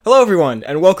Hello, everyone,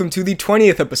 and welcome to the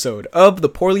 20th episode of the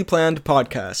Poorly Planned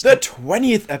Podcast. The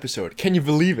 20th episode. Can you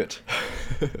believe it?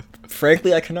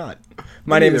 Frankly, I cannot.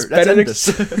 My name is Benedict.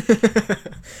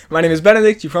 My name is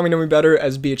Benedict. You probably know me better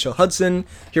as BHL Hudson.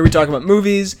 Here we talk about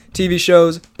movies, TV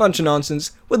shows, bunch of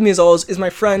nonsense. With me, as always, is my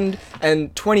friend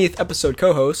and 20th episode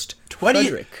co-host,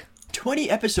 Frederick. 20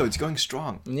 episodes going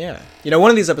strong. Yeah. You know, one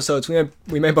of these episodes,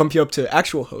 we may bump you up to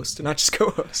actual host and not just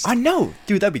co-host. I know.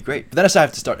 Dude, that'd be great. But then I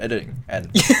have to start editing.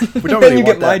 And we don't then really you want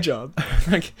get that. my job.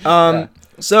 Yeah.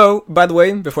 So, by the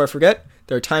way, before I forget,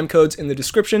 there are time codes in the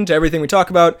description to everything we talk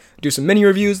about. Do some mini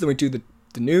reviews, then we do the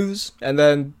news, and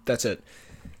then that's it.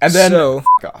 And then So,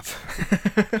 f***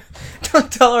 off.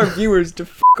 don't tell our viewers to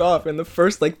f*** off in the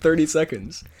first, 30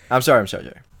 seconds. I'm sorry.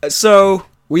 So,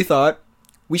 we thought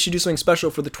we should do something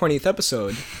special for the 20th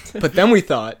episode, but then we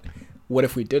thought, what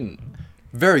if we didn't?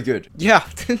 Very good. Yeah,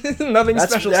 nothing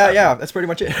special. Yeah, that's pretty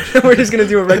much it. We're just going to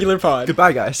do a regular pod.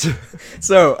 Goodbye, guys.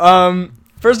 So,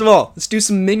 first of all, let's do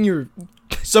some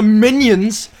Some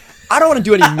minions? I don't want to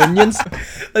do any minions.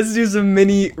 Let's do some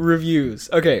mini reviews.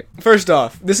 Okay, first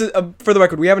off, this is, for the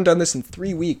record, we haven't done this in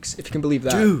 3 weeks, if you can believe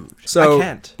that. Dude, so, I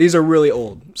can't. These are really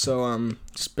old, so,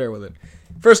 just bear with it.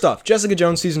 First off, Jessica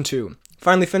Jones Season 2.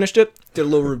 Finally finished it, did a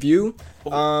little review.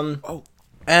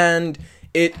 And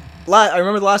I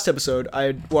remember the last episode,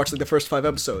 I watched, the first 5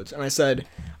 episodes, and I said,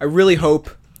 I really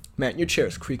hope, man, your chair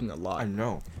is creaking a lot. I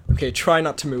know. Okay, try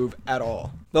not to move at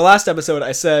all. The last episode,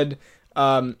 I said,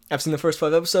 I've seen the first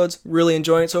 5 episodes, really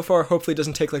enjoying it so far. Hopefully it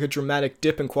doesn't take a dramatic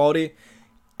dip in quality.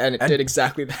 And it did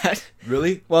exactly that.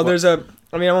 Really? Well, I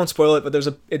won't spoil it, but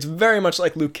it's very much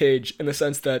like Luke Cage in the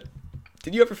sense that,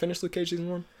 did you ever finish Luke Cage Season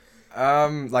 1?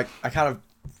 I kind of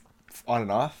on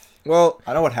and off. Well,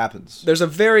 I know what happens. there's a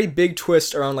very big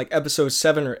twist around episode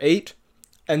 7 or 8.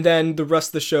 And then the rest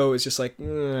of the show is just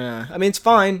it's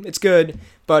fine, it's good,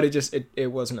 but it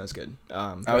wasn't as good.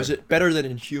 Is it better than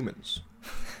Inhumans?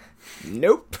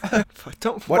 Nope.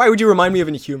 Why would you remind me of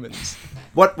Inhumans?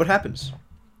 What happens?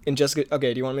 In Jessica...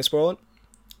 Okay, do you want me to spoil it?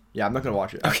 Yeah, I'm not gonna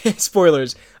watch it. Okay,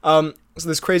 spoilers. So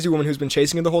this crazy woman who's been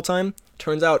chasing her the whole time,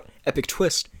 turns out, epic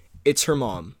twist, it's her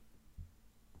mom.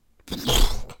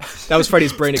 That was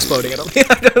Freddy's brain exploding. I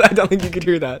don't think you could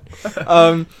hear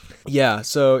that. Yeah,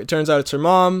 so it turns out it's her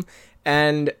mom,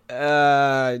 and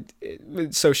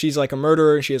so she's a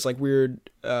murderer, and she has weird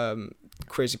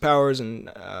crazy powers and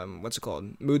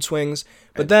mood swings.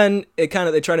 But then they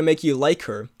try to make you like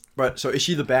her. Right, so is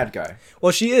she the bad guy?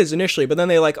 Well, she is initially, but then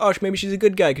they maybe she's a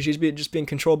good guy because she's just being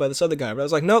controlled by this other guy. But I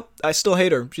was like, nope, I still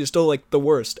hate her. She's still the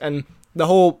worst. And the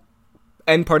whole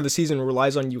end part of the season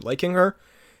relies on you liking her.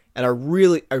 And I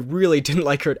really didn't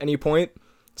like her at any point.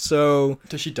 So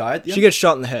Does she die at the end? she gets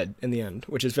shot in the head in the end,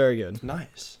 which is very good.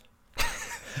 Nice.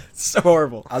 So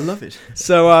horrible. I love it.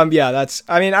 So yeah, that's.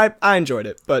 I enjoyed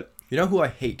it, but You know who I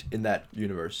hate in that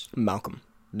universe? Malcolm.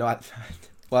 No, I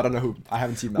don't know who. I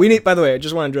haven't seen Malcolm. By the way, I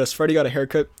just want to address. Freddie got a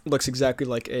haircut. Looks exactly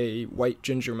like a white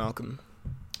ginger Malcolm.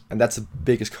 And that's the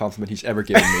biggest compliment he's ever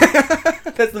given me.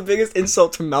 That's the biggest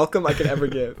insult to Malcolm I could ever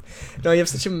give. No, you have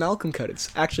such a Malcolm cut. It's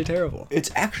actually terrible.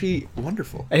 It's actually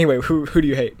wonderful. Anyway, who do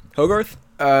you hate? Hogarth?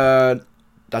 I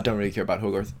don't really care about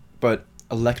Hogarth, but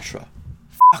Elektra.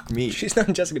 Fuck me. She's not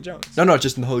in Jessica Jones. No,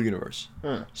 just in the whole universe.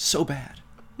 Huh. So bad.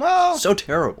 Well, So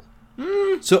terrible.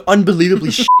 So unbelievably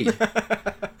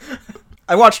shitty.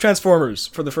 I watched Transformers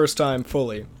for the first time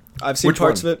fully. I've seen Which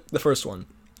parts one? of it. The first one.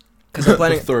 Because I'm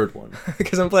planning. The third one.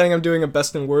 Because I'm planning on doing a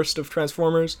best and worst of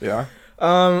Transformers. Yeah.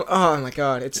 Oh my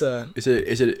god, it's a.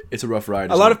 It's a rough ride.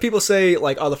 A lot of people say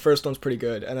the first one's pretty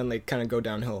good, and then they kind of go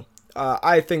downhill.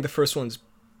 I think the first one's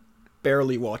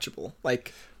barely watchable.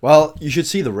 Well, you should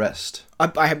see the rest.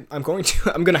 I'm going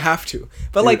to. I'm gonna have to.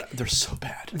 But They're so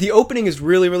bad. the opening is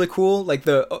really really cool.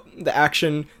 The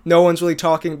action. No one's really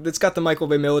talking. It's got the Michael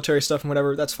Bay military stuff and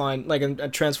whatever. That's fine. A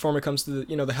Transformer comes to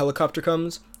the helicopter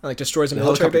comes and destroys a The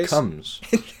military helicopter base.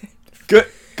 comes.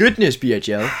 Goodness,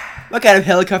 BHL. What kind of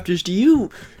helicopters do you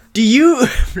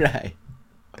right?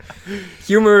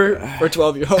 Humor for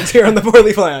 12-year-olds here on the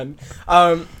Poorly Planned.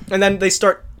 And then they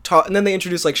start and then they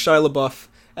introduce Shia LaBeouf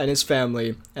and his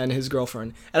family and his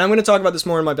girlfriend. And I'm going to talk about this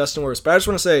more in my best and worst, but I just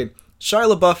want to say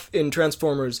Shia LaBeouf in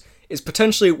Transformers is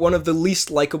potentially one of the least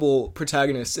likable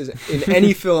protagonists in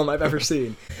any film I've ever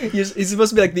seen. He's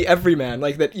supposed to be the everyman,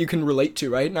 that you can relate to,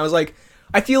 right? And I was like,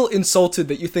 I feel insulted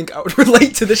that you think I would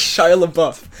relate to this Shia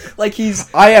LaBeouf.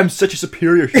 I am such a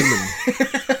superior human.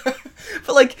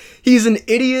 But he's an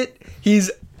idiot. He's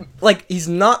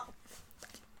not.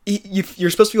 You're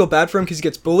supposed to feel bad for him because he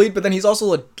gets bullied, but then he's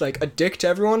also a dick to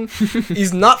everyone.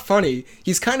 He's not funny.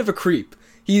 He's kind of a creep.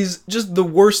 He's just the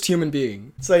worst human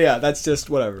being. So yeah, that's just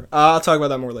whatever. I'll talk about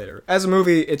that more later. As a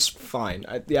movie, it's fine.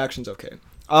 The action's okay.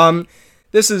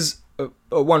 This is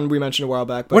one we mentioned a while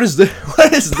back. But What is this?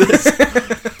 What is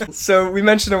this? so we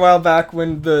mentioned a while back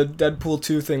when the Deadpool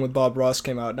 2 thing with Bob Ross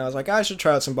came out, and I was like, I should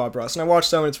try out some Bob Ross. And I watched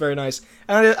some, and it's very nice.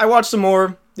 And I watched some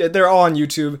more. Yeah, they're all on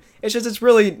YouTube. It's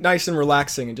really nice and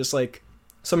relaxing, and just like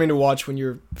something to watch when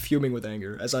you're fuming with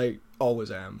anger, as I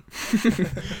always am.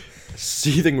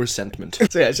 Seething resentment.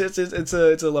 So yeah,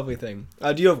 it's a lovely thing.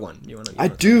 Do you have one? I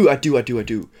do.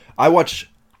 I watch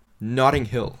Notting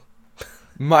Hill.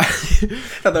 My I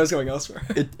thought that was going elsewhere.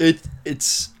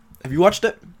 it's. Have you watched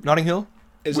it? Notting Hill?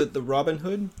 Is it the Robin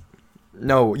Hood?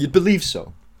 No, you'd believe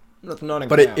so. Not the Nottingham.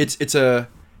 But it's a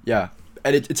yeah,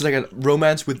 and it's like a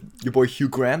romance with your boy Hugh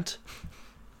Grant.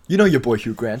 You know your boy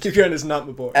Hugh Grant. Hugh Grant is not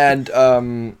my boy. And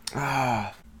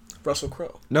Russell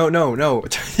Crowe. No.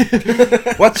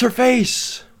 What's her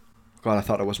face? God, I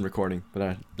thought I wasn't recording, but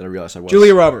then I realized I was.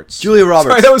 Julia Roberts. Julia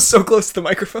Roberts. Sorry, that was so close to the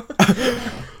microphone.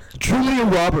 Julia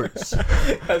Roberts.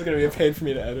 That's gonna be a pain for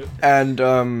me to edit.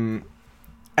 And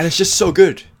it's just so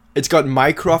good. It's got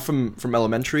Mycroft from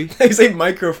Elementary. You say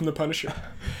Micro from The Punisher.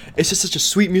 It's just such a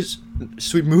sweet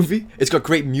movie. It's got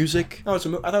great music. Oh, I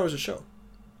thought it was a show.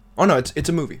 Oh no, it's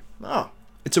a movie. Oh.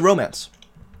 It's a romance.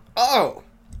 Oh.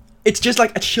 It's just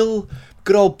like a chill,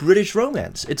 good old British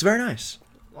romance. It's very nice.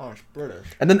 Oh, it's British.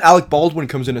 And then Alec Baldwin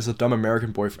comes in as a dumb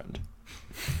American boyfriend.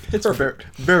 It's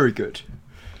very good.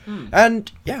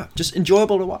 And yeah, just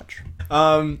enjoyable to watch.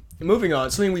 Moving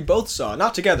on, something we both saw,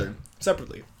 not together,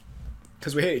 separately,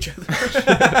 because we hate each other.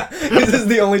 This is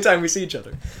the only time we see each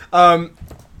other.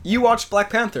 You watched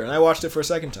Black Panther, and I watched it for a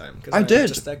second time. I did.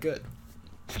 It's just that good.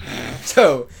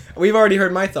 So, we've already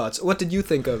heard my thoughts. What did you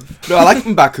think of? No, I liked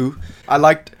M'Baku.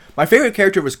 My favorite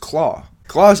character was Claw.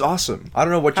 Claw is awesome. I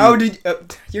don't know what you... How did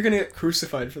you're gonna get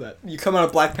crucified for that. You come out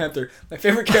of Black Panther. My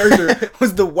favorite character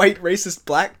was the white racist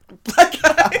black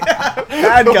guy.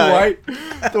 Bad guy.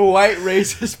 The white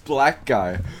racist black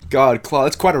guy. God, Claw,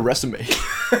 that's quite a resume.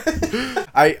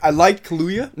 I liked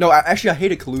Kaluuya. No, I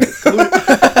hated Kaluuya.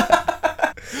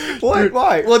 What? Dude,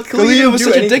 why? Well, Kaluuya was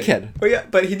such a dickhead. But yeah,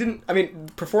 but he didn't. I mean,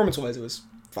 performance-wise, it was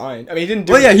fine. I mean, he didn't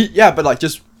do. Well, yeah, but like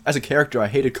just as a character, I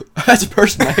hated. As a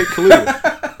person, I hate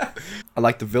Kaluuya. I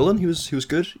liked the villain. He was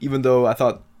good, even though I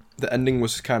thought the ending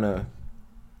was kind of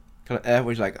where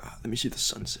he's like, let me see the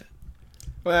sunset.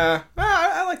 Well,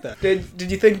 I like that.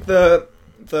 Did you think the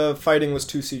fighting was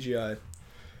too CGI?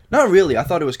 Not really. I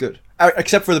thought it was good,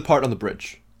 except for the part on the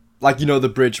bridge, like the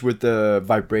bridge with the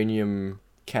vibranium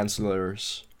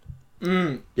cancellers.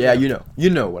 Yeah, you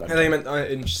know what I mean. I think I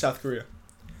meant in South Korea.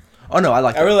 Oh no, I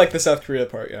really like the South Korea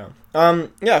part. Yeah.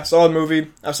 Yeah, solid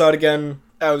movie. I saw it again.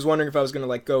 I was wondering if I was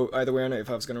gonna go either way on it.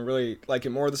 If I was gonna really like it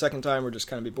more the second time or just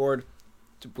kind of be bored.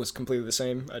 It was completely the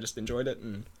same. I just enjoyed it,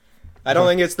 and I don't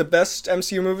think it's the best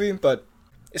MCU movie, but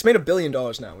it's made $1 billion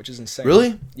now, which is insane.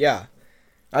 Really? Yeah.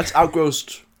 That's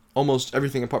outgrossed almost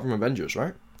everything apart from Avengers,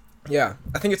 right? Yeah,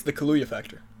 I think it's the Kaluuya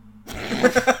factor.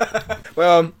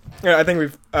 Well, yeah, I think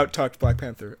we've out-talked Black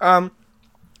Panther. I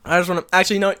just want to...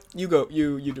 Actually, no, you go.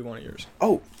 You do one of yours.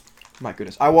 Oh, my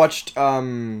goodness. I watched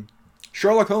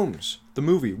Sherlock Holmes, the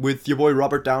movie, with your boy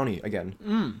Robert Downey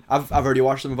again. I've already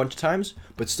watched them a bunch of times,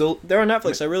 but still... They're on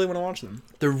Netflix. I really want to watch them.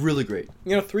 They're really great.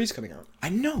 3's coming out. I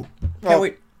know. Well, Can't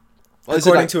wait. Well,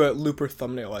 according to a Looper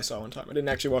thumbnail I saw one time. I didn't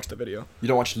actually watch the video. You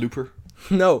don't watch Looper?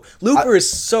 No. Looper is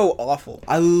so awful.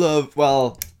 I love...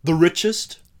 Well, The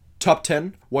Richest, Top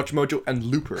 10, Watch Mojo, and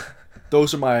Looper.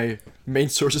 Those are my main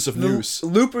sources of news.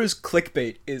 Looper's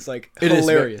clickbait is like It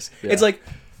hilarious. is, yeah. It's like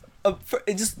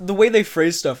it's just the way they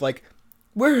phrase stuff. Like,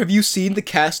 where have you seen the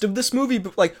cast of this movie?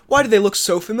 But like, why do they look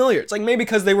so familiar? It's like maybe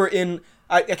because they were in.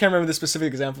 I can't remember the specific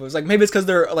example. It was like maybe it's because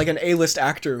they're like an A-list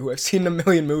actor who I've seen a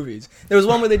million movies. There was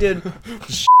one where they did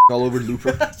all over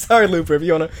Looper. Sorry, Looper, if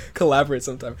you want to collaborate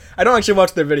sometime. I don't actually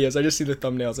watch their videos. I just see the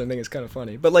thumbnails. I think it's kind of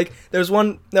funny. But like, there's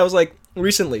one that was like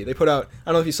recently they put out.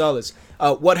 I don't know if you saw this.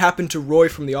 What happened to Roy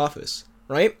from The Office?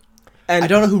 Right? And I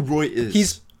don't know who Roy is.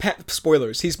 He's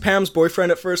spoilers. He's Pam's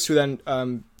boyfriend at first, who then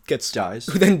dies.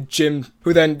 Who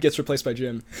then gets replaced by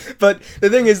Jim. But the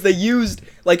thing is, they used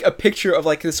like a picture of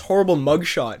like this horrible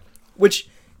mugshot, which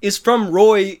is from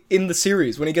Roy in the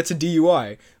series when he gets a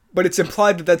DUI. But it's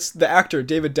implied that that's the actor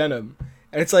David Denham,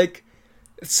 and it's like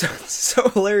it's so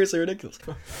hilariously ridiculous.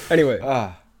 Anyway,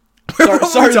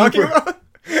 sorry, talking Looper. about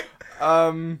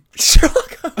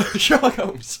Sherlock Holmes. Sherlock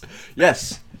Holmes.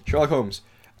 Yes, Sherlock Holmes.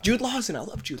 Jude Law's in it. I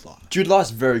love Jude Law. Jude Law is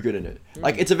very good in it.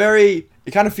 Like it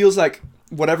kind of feels like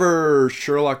whatever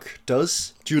Sherlock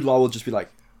does, Jude Law will just be like,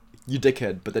 "You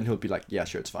dickhead," but then he'll be like, "Yeah,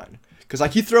 sure, it's fine." Because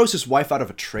like he throws his wife out of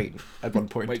a train at one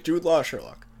point. Wait, Jude Law or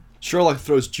Sherlock? Sherlock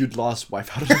throws Jude Law's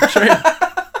wife out of the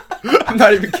train. I'm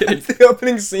not even kidding. It's the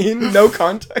opening scene, no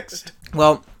context.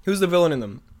 Well, who's the villain in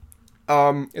them?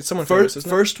 It's someone famous, isn't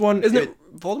it? First one Isn't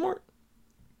it Voldemort?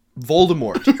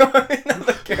 Voldemort. No, not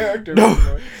the character. No.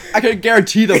 Voldemort. I can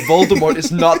guarantee that Voldemort is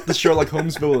not the Sherlock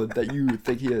Holmes villain that you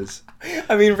think he is.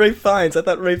 I mean, Ray Fiennes. I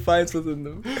thought Ray Fiennes was in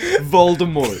them.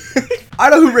 Voldemort. I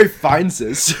know who Ray Fiennes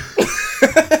is.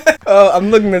 Oh, I'm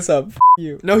looking this up. F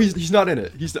you. No, he's not in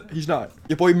it. He's not.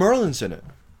 Your boy Merlin's in it.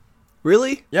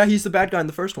 Really? Yeah, he's the bad guy in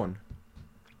the first one.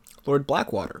 Lord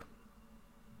Blackwater.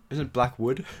 Isn't it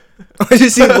Blackwood? I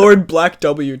just see Lord Black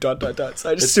W. ... So I just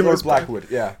It's assume it Lord was Black.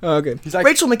 Blackwood, yeah. Oh, okay. He's like-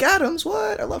 Rachel McAdams.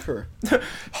 What? I love her.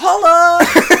 Holla!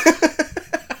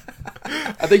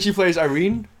 I think she plays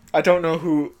Irene. I don't know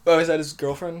who. Oh, is that his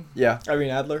girlfriend? Yeah, Irene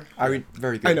Adler. Irene.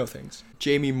 Very good. I know things.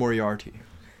 Jamie Moriarty.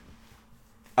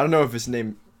 I don't know if his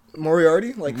name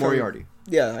Moriarty? Like from- Moriarty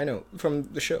yeah, I know from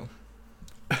the show.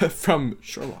 from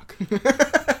Sherlock.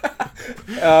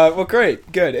 Well,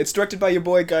 great, good. It's directed by your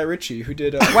boy Guy Ritchie, who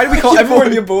did. Why do we call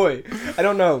everyone your boy? I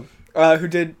don't know. Who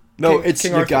did? No, King, it's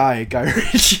King your Arthur. Guy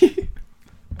Ritchie.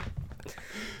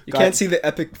 You Guy- can't see the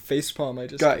epic facepalm I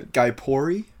just did. Guy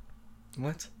Pori,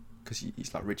 What? because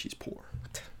he's not rich, he's poor.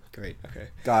 Great. Okay.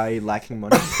 Guy lacking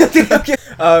money. Okay.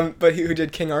 But who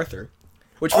did King Arthur?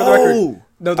 Which, for the record,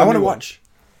 no, the I want to new one. watch.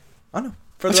 I know.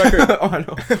 For the record, Oh, I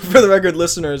know. for the record,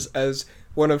 listeners, as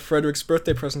one of Frederick's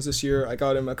birthday presents this year, I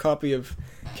got him a copy of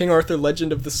King Arthur: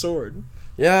 Legend of the Sword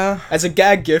Yeah. as a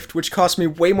gag gift, which cost me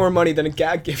way more money than a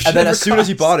gag gift. And then should as soon ever as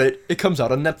he cost. bought it, it comes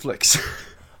out on Netflix.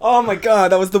 Oh my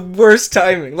god, that was the worst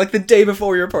timing. Like the day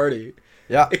before your party.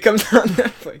 Yeah. It comes out on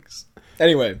Netflix.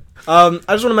 Anyway, I just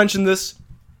want to mention this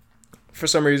for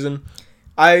some reason.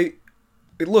 A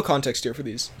little context here for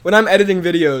these. When I'm editing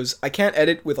videos, I can't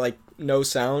edit with like no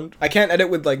sound. I can't edit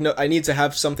with like no. I need to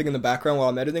have something in the background while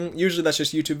I'm editing. Usually that's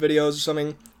just YouTube videos or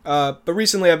something. But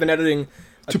recently I've been editing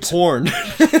To porn.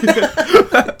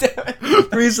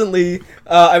 Recently,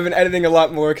 I've been editing a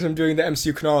lot more because I'm doing the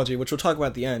MCU chronology, which we'll talk about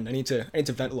at the end. I need to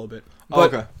vent a little bit.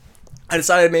 But Okay. I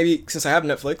decided maybe since I have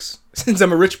Netflix, since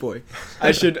I'm a rich boy,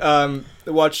 I should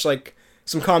watch like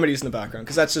some comedies in the background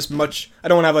because that's just much. I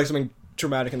don't want to have like something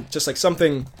dramatic and just like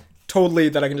something totally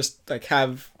that I can just like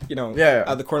have Yeah.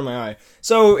 out of the corner of my eye.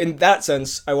 So in that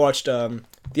sense, I watched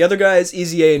The Other Guys,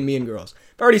 Easy A, and Mean Girls.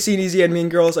 I've already seen Easy A and Mean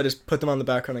Girls. I just put them on the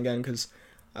background again because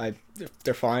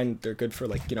they're fine. They're good for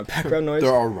like background noise.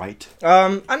 They're alright.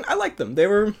 I like them.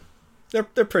 They're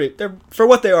pretty. They're for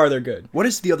what they are. They're good. What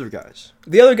is The Other Guys?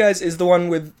 The Other Guys is the one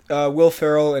with Will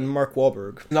Ferrell and Mark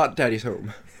Wahlberg. Not Daddy's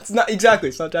Home. It's not exactly.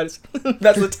 It's not Daddy's.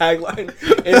 That's the tagline.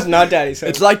 It's not Daddy's Home.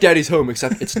 It's like Daddy's Home,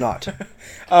 except it's not.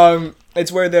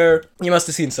 It's where they're. You must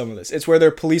have seen some of this. It's where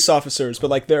they're police officers, but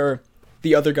like they're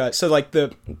the other guys. So like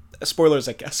the spoilers,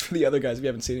 I guess, for The Other Guys if you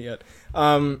haven't seen it yet.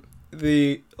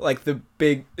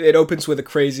 It opens with a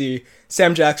crazy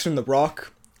Sam Jackson and The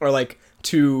Rock are like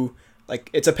two. Like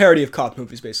it's a parody of cop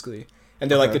movies basically. And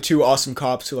they're like Okay. the two awesome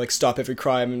cops who like stop every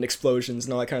crime and explosions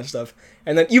and all that kind of stuff.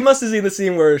 And then you must have seen the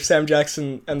scene where Sam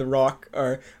Jackson and The Rock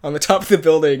are on the top of the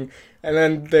building, and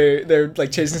then they're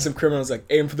like chasing some criminals, like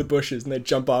aim for the bushes, and they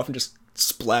jump off and just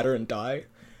splatter and die.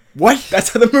 What?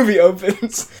 That's how the movie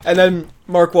opens. And then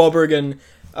Mark Wahlberg and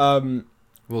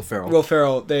Will Ferrell. Will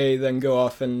Ferrell, they then go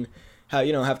off and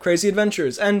have crazy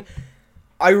adventures. And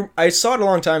I saw it a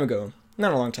long time ago.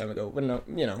 Not a long time ago, when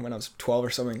when I was 12 or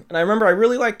something. And I remember I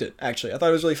really liked it, actually. I thought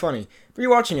it was really funny.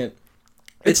 Rewatching it,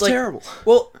 It's like, terrible.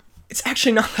 Well, it's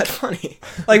actually not that funny.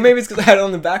 Like, maybe it's because I had it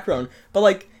on the background. But,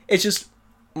 like, it's just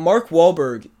Mark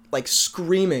Wahlberg, like,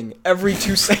 screaming every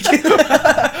 2 seconds.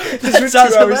 That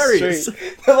sounds hilarious.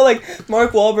 But, like,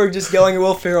 Mark Wahlberg just yelling at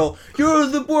Will Ferrell, "You're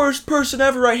the worst person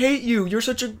ever, I hate you, you're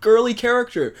such a girly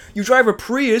character. You drive a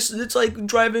Prius, it's like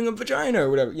driving a vagina," or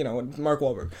whatever, Mark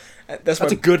Wahlberg. That's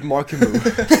a good marketing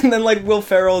move. And then, like, Will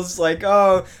Ferrell's like,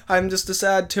 "Oh, I'm just a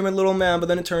sad, timid little man," but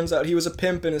then it turns out he was a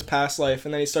pimp in his past life,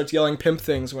 and then he starts yelling pimp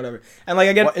things or whatever. And, like,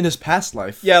 I get... What, in his past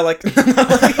life? Yeah, like,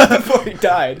 before he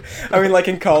died. I mean, like,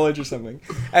 in college or something.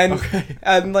 And, Okay.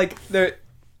 and like,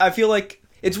 I feel like,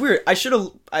 it's weird.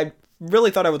 I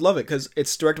really thought I would love it, because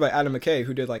it's directed by Adam McKay,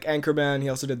 who did, like, Anchorman. He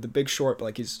also did The Big Short, but,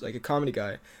 like, he's, like, a comedy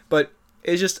guy. But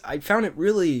it's just, I found it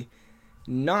really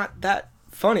not that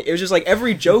funny. It was just like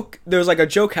every joke, there was like a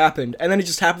joke happened, and then it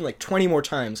just happened like 20 more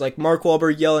times. Like Mark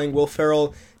Wahlberg yelling, Will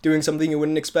Ferrell doing something you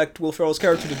wouldn't expect Will Ferrell's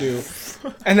character to do.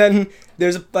 And then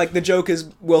there's like the joke is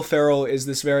Will Ferrell is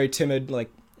this very timid, like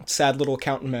sad little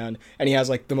accountant man, and he has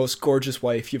like the most gorgeous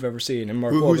wife you've ever seen. And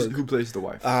Mark Wahlberg, Who plays the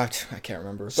wife? I can't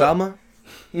remember. But- Salma?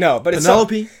 no, but it's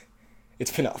Penelope?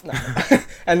 It's Penelope. No.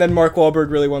 And then Mark Wahlberg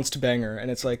really wants to bang her,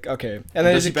 and it's like, okay. And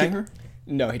then Does he bang her?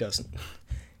 No, he doesn't.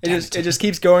 It just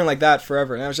keeps going like that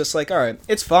forever, and I was just like, all right,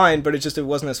 it's fine, but it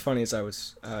wasn't as funny as I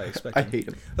was expecting. I hate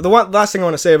him. But the last thing I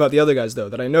want to say about the other guys, though,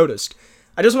 that I noticed,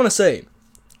 I just want to say,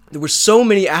 there were so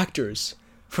many actors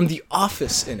from The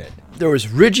Office in it. There was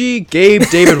Ridgie, Gabe,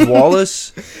 David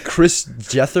Wallace, Chris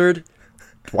Gethard,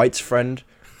 Dwight's friend,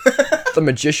 the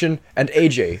magician, and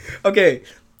AJ. Okay,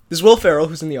 there's Will Ferrell,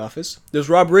 who's in The Office. There's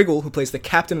Rob Riggle, who plays the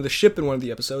captain of the ship in one of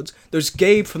the episodes. There's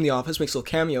Gabe from The Office, makes a little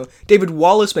cameo. David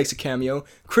Wallace makes a cameo.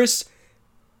 Chris,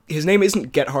 his name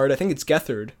isn't Gethard, I think it's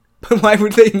Gethard. But why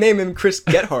would they name him Chris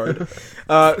Gethard?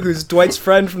 Who's Dwight's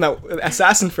friend from that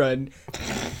assassin friend.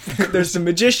 There's the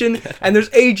magician, and there's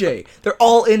AJ. They're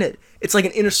all in it. It's like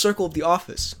an inner circle of The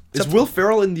Office. Is Will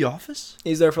Ferrell in The Office?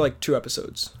 He's there for like 2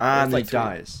 episodes. And like he 3.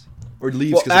 dies. Or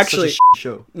leaves Well, because actually- it's such a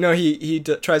show. No, he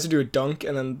tries to do a dunk,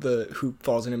 and then the hoop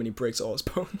falls in him, and he breaks all his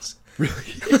bones. Really?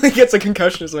 He gets a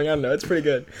concussion or something. I don't know. It's pretty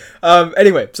good.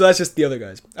 Anyway, so that's just the other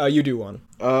guys. You do one.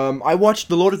 I watched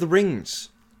The Lord of the Rings.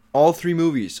 All 3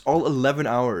 movies. All 11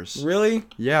 hours. Really?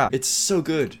 Yeah. It's so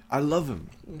good. I love him.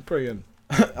 Pretty good.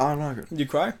 I'm not good. Did you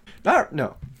cry?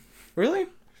 No. Really?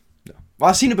 No. Well,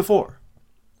 I've seen it before.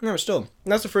 No, still.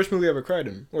 And that's the first movie I ever cried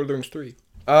in. Lord of the Rings 3.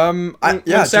 When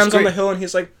When Sam's on the hill and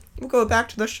he's like, we'll go back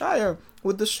to the Shire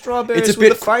with the strawberries, It's a with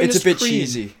bit- the finest it's a bit cream.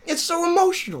 cheesy. It's so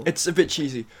emotional. It's a bit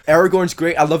cheesy. Aragorn's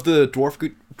great. I love the dwarf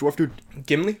dude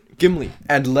Gimli? Gimli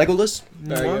and Legolas.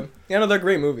 Very good. Yeah, no, they're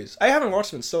great movies. I haven't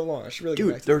watched them in so long. I should really get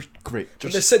Dude, back to them. they're great.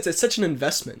 But Just, it's such an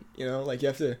investment, you know? Like, you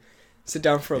have to sit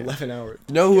down for 11 hours.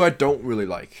 you know who I don't really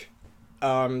like?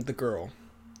 The girl.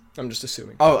 I'm just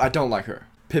assuming. Oh, I don't like her.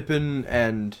 Pippin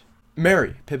and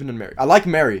Mary. Pippin and Mary. I like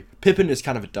Mary. Pippin is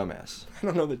kind of a dumbass. I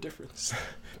don't know the difference.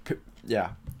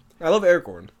 Yeah. I love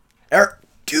Aragorn.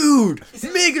 Dude!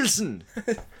 Mikkelsen!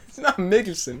 It's not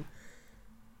Mikkelsen.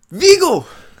 Viggo!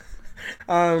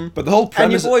 But But the whole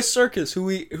and your premise... boy Circus, who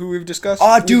we've discussed.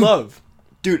 Aw, we dude. love.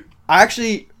 Dude, I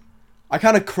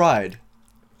kind of cried.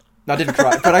 No, I didn't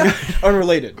cry, but I got...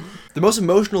 Unrelated. The most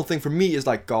emotional thing for me is,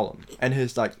 like, Gollum. And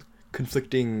his, like,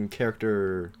 conflicting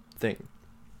character thing.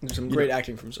 There's some great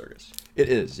acting from Circus. It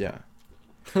is, yeah.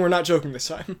 We're not joking this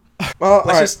time. Well,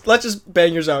 Let's just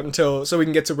bang yours out so we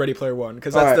can get to Ready Player One,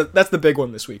 because Alright. that's the big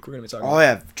one this week. We're gonna be talking. Oh,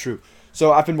 yeah, true.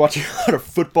 So I've been watching a lot of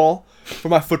football for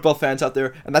my football fans out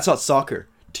there, and that's not soccer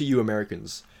to you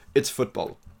Americans. It's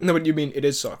football. No, but you mean it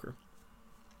is soccer?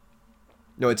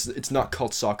 No, it's not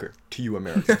called soccer to you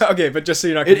Americans. Okay, but just so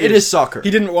you're not. It confused, is soccer. He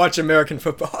didn't watch American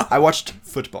football. I watched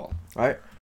football. Right?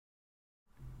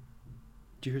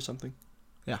 Do you hear something?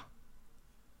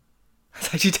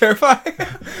 That's actually terrifying.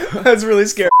 That's really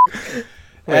scary. Wait.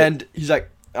 And he's like,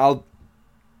 What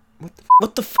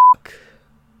the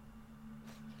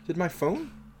did my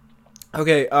phone?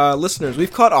 Okay, listeners,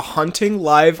 we've caught a hunting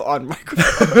live on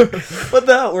microphone. What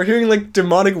the hell? We're hearing like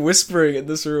demonic whispering in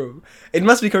this room. It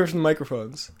must be coming from the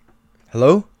microphones.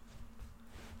 Hello?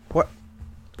 What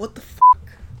the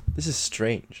This is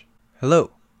strange.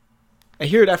 Hello? I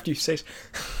hear it after you say this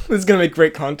is gonna make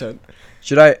great content.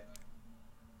 Should I...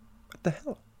 What the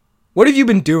hell? What have you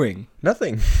been doing?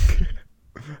 Nothing.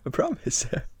 I promise.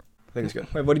 I think it's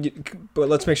good. Wait, what did you... But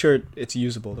let's make sure it's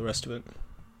usable, the rest of it.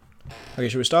 Okay,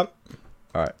 should we stop?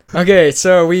 Alright. Okay,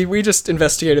 so we just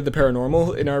investigated the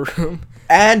paranormal in our room.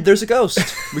 And there's a ghost.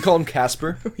 We call him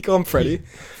Casper. We call him Freddy.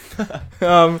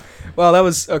 Well, that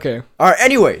was... Okay. Alright,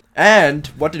 anyway. And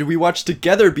what did we watch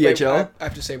together, Wait, BHL? I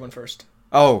have to say one first.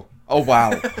 Oh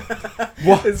wow.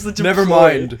 What? It's such a Never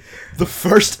ploy. mind. The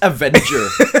first Avenger.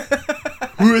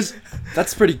 Who is...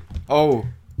 That's pretty... Oh.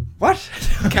 What?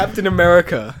 Captain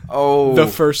America. Oh. The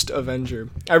first Avenger.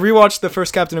 I rewatched the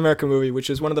first Captain America movie, which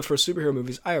is one of the first superhero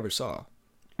movies I ever saw.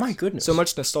 My goodness. So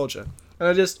much nostalgia. And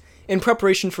I just, in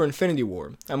preparation for Infinity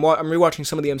War, I'm rewatching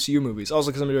some of the MCU movies, also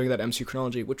because I'm doing that MCU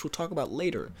chronology, which we'll talk about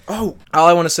later. Oh. All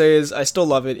I want to say is I still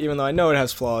love it, even though I know it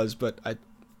has flaws, but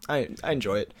I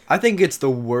enjoy it. I think it's the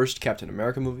worst Captain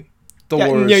America movie. The Yeah,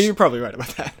 worst. yeah, you're probably right about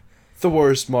that. The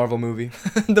worst Marvel movie.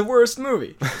 The worst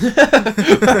movie.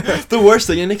 The worst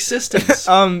thing in existence.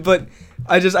 But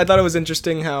I thought it was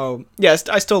interesting how, yes,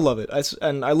 I still love it.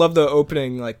 And I love the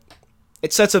opening, like,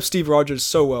 it sets up Steve Rogers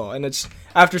so well. And it's,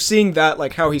 after seeing that,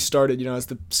 like, how he started, you know, as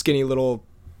the skinny little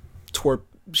twerp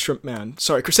shrimp man.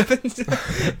 Sorry, Chris Evans.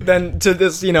 Then to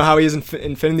this, you know, how he is in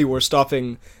Infinity War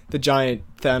stopping the giant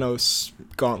Thanos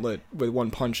gauntlet with one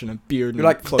punch and a beard. You're and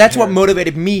like, floating that's what hair.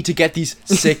 motivated me to get these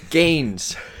sick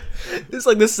gains. This is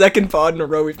like the second pod in a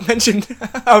row we've mentioned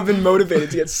how I've been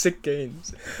motivated to get sick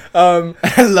gains. I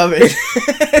love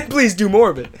it. Please do more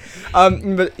of it.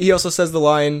 But he also says the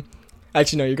line,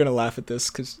 Actually, no, you're gonna laugh at this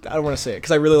because I don't want to say it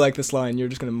because I really like this line. You're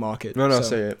just gonna mock it. No, so.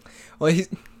 say it. Well,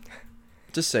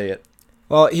 Just say it.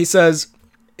 Well, he says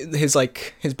his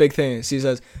big thing is he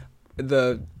says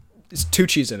it's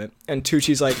Tucci's in it, and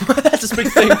Tucci's like That's his big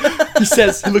thing. He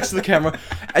says, he looks to the camera.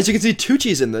 As you can see,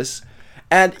 Tucci's in this,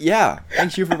 and yeah,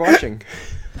 thank you for watching.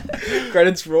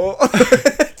 credits roll.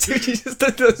 Tucci just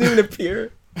doesn't even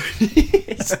appear.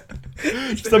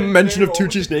 Just the mention of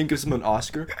Tucci's name gives him an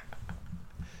Oscar.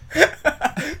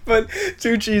 But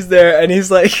Tucci's there, and he's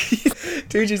like,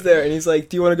 do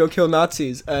you want to go kill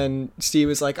Nazis? And Steve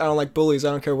is like, I don't like bullies.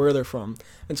 I don't care where they're from.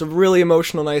 And it's a really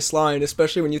emotional, nice line,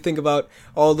 especially when you think about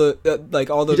all the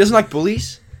He doesn't like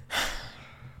bullies?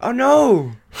 Oh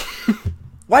no!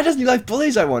 Why doesn't he like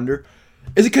bullies, I wonder?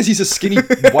 Is it because he's a skinny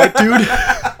white dude?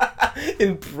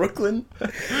 in Brooklyn.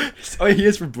 Oh, he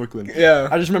is from Brooklyn. Yeah.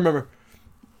 I just remember.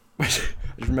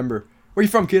 Where are you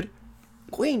from, kid?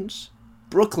 Queens.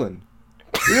 Brooklyn.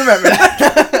 You remember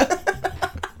that?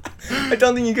 I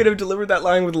don't think you could have delivered that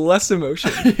line with less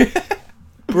emotion.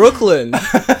 Brooklyn.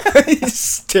 He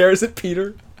stares at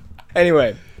Peter.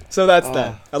 Anyway, so that's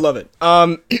that. I love it.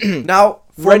 Now,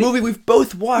 for Ready- a movie we've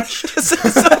both watched. This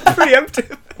is so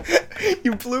preemptive.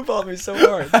 You blue balled me so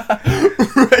hard.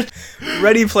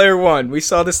 Ready Player One. We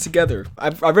saw this together.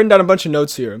 I've written down a bunch of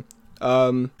notes here.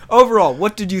 Overall,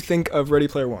 what did you think of Ready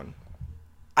Player One?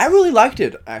 I really liked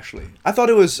it, actually. I thought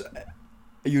it was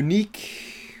a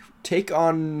unique take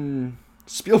on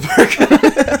Spielberg.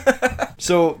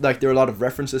 So, like, there were a lot of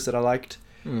references that I liked.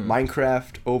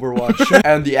 Minecraft, Overwatch,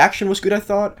 and the action was good, I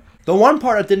thought. The one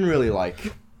part I didn't really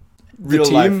like. Real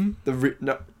team? life.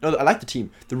 No, I like the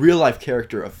team. The real life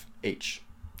character of H.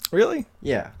 Really?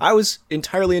 Yeah. I was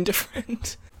entirely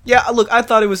indifferent. Yeah, look, I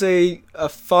thought it was a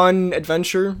fun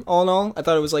adventure, all in all. I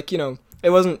thought it was like, it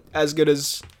wasn't as good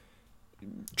as...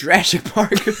 Jurassic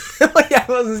Park. Yeah, it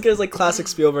wasn't as good as like classic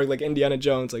Spielberg, like Indiana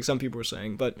Jones, like some people were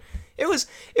saying, but it was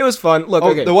fun. Look,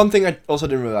 okay. The one thing I also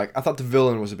didn't really like, I thought the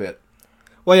villain was a bit...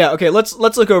 Well, yeah, okay, let's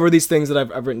look over these things that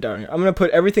I've written down here. I'm going to put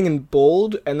everything in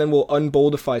bold, and then we'll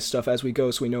unboldify stuff as we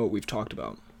go so we know what we've talked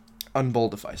about.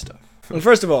 Unboldify stuff. And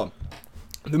first of all,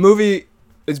 the movie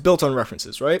is built on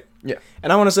references, right? Yeah.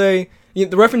 And I want to say,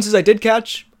 the references I did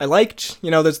catch, I liked.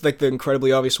 There's like the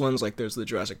incredibly obvious ones, like there's the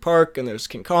Jurassic Park, and there's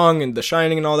King Kong, and The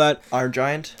Shining, and all that. Iron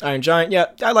Giant, yeah,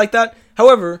 I like that.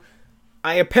 However,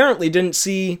 I apparently didn't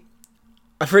see...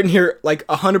 I've written here like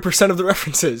 100% of the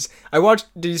references.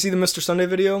 Did you see the Mr. Sunday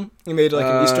video? He made like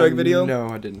an Easter egg video. No,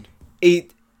 I didn't.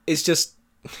 It's just,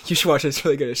 you should watch it. It's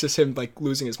really good. It's just him like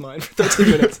losing his mind for 13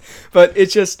 minutes. But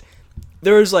it's just,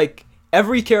 there's like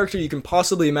every character you can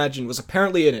possibly imagine was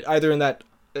apparently in it, either in that,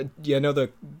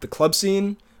 the club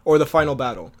scene or the final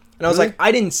battle. And I was like,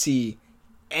 I didn't see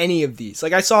any of these.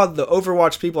 Like I saw the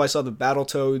Overwatch people, I saw the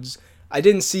Battletoads. I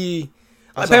didn't see.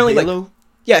 Apparently, Halo?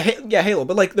 Halo.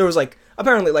 But like there was like.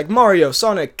 Apparently, like, Mario,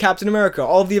 Sonic, Captain America,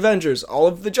 all of the Avengers, all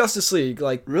of the Justice League,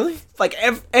 like... Really? Like,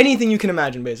 anything you can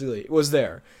imagine, basically, was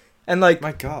there. And, like...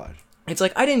 My god. It's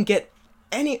like, I didn't get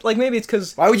any... Like, maybe it's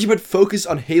because... Why would you put focus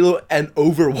on Halo and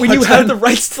Overwatch? When you have the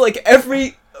rights to, like,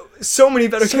 so many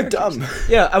better characters. Dumb.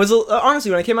 Yeah, I was... honestly,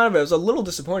 when I came out of it, I was a little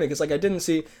disappointed, because, like, I didn't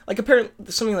see... Like,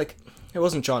 apparently, something like... It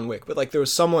wasn't John Wick, but, like, there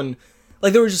was someone...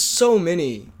 Like, there were just so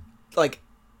many... Like,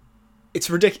 it's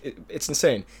ridiculous. It's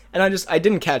insane. And I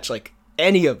didn't catch, like...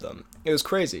 any of them. It was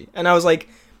crazy. And I was like,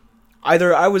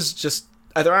 either I'm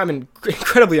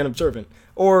incredibly unobservant,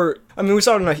 or, I mean, we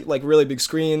saw it on a, like, really big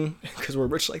screen, because we're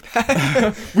rich like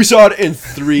that. We saw it in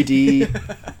 3D.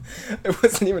 It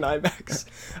wasn't even IMAX.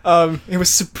 It was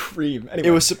Supreme. Anyway,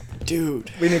 It was...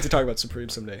 Dude. we need to talk about Supreme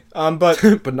someday.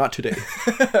 But, But not today.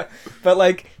 but,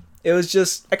 like, it was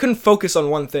just, I couldn't focus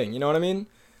on one thing, you know what I mean?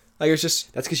 Like, it was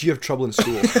just... That's because you have trouble in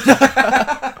school.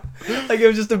 Like, it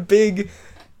was just a big...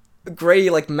 gray,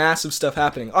 like, massive stuff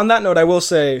happening. On that note, I will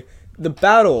say, the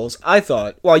battles, I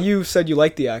thought, while you said you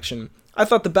liked the action, I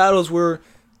thought the battles were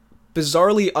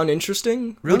bizarrely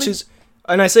uninteresting. Really? Which is,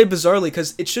 and I say bizarrely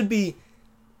because it should be,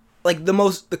 like,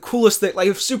 the coolest thing, like,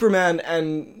 if Superman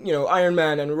and, Iron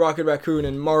Man and Rocket Raccoon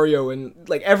and Mario and,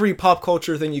 like, every pop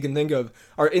culture thing you can think of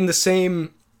are in the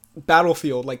same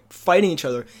battlefield, like, fighting each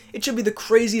other, it should be the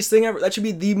craziest thing ever. That should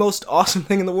be the most awesome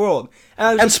thing in the world.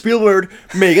 And Spielberg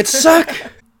make it suck.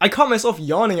 I caught myself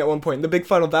yawning at one point in the big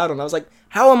final battle, and I was like,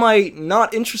 how am I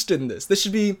not interested in this? This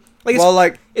should be...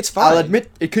 Like, it's fine. I'll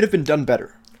admit, it could have been done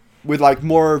better. With, like,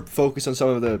 more focus on some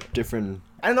of the different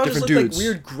And it just looked dudes. like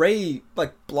weird gray,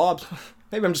 like, blobs.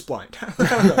 Maybe I'm just blind. I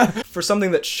don't know. For something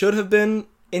that should have been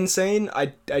insane,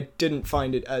 I didn't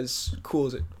find it as cool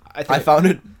as it... I found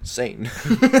it sane.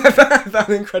 I found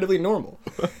it incredibly normal.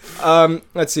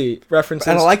 Let's see. References.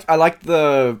 And I liked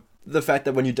the the fact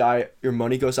that when you die, your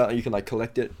money goes out and you can like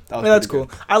collect it. That was Yeah, that's pretty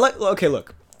cool. Okay,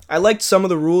 look. I liked some of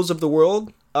the rules of the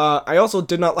world. I also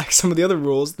did not like some of the other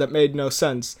rules that made no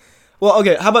sense. Well,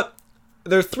 okay, how about...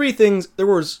 There are three things... There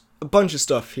was a bunch of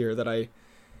stuff here that I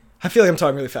feel like I'm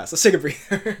talking really fast. Let's take a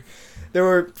breather. There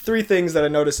were three things that I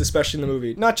noticed, especially in the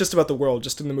movie. Not just about the world,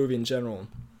 just in the movie in general.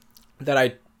 That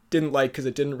I didn't like because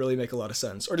it didn't really make a lot of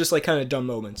sense. Or just like kind of dumb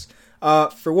moments.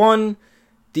 For one,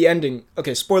 the ending.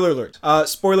 Okay, spoiler alert.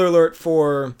 Spoiler alert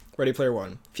for Ready Player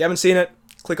One. If you haven't seen it,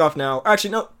 click off now.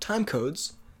 Actually, no, time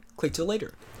codes. Click till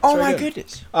later. Oh It's my very good.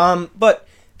 goodness. But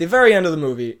the very end of the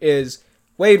movie is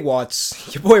Wade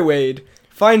Watts, your boy Wade,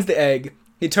 finds the egg.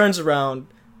 He turns around.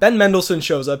 Ben Mendelsohn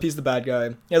shows up. He's the bad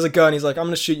guy. He has a gun. He's like, I'm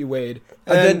going to shoot you, Wade.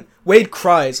 And then Wade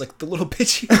cries like the little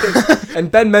bitch he is.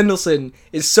 And Ben Mendelsohn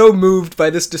is so moved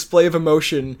by this display of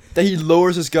emotion. That he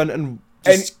lowers his gun and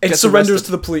And surrenders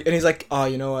to the police. And he's like, oh,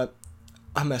 you know what?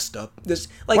 I messed up. This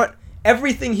like What?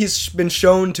 everything he's been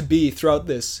shown to be throughout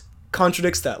this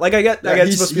contradicts that. Like I get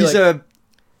it's supposed to be like...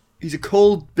 He's a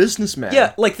cold businessman.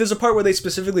 Yeah, like there's a part where they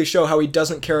specifically show how he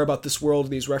doesn't care about this world,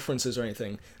 these references or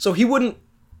anything. So he wouldn't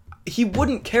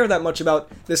care that much about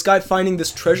this guy finding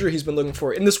this treasure he's been looking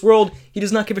for. In this world, he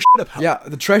does not give a shit about. Yeah,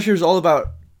 the treasure is all about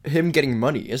him getting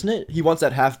money, isn't it? He wants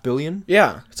that $500 million.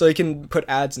 Yeah, so he can put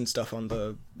ads and stuff on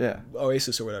the Yeah.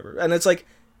 Oasis or whatever. And it's like,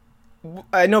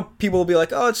 I know people will be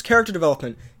like, oh, it's character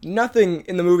development. Nothing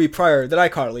in the movie prior, that I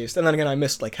caught at least, and then again I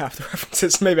missed like half the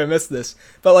references, maybe I missed this,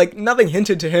 but like nothing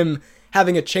hinted to him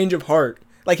having a change of heart.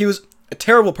 Like he was a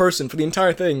terrible person for the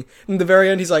entire thing. In the very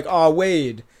end he's like, oh,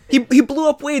 Wade. He blew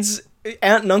up Wade's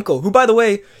aunt and uncle, who by the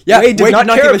way, Wade did not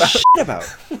care give about. a shit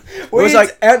about. Wade's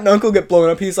like, aunt and uncle get blown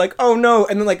up, he's like, oh no,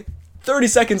 and then like 30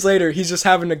 seconds later he's just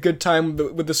having a good time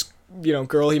with this, you know,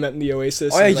 girl he met in the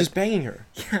Oasis. Oh yeah, he's like, just banging her.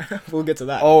 we'll get to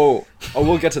that. Oh,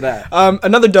 we'll get to that.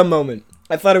 Another dumb moment.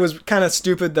 I thought it was kind of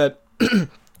stupid that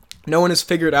no one has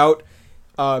figured out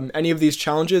any of these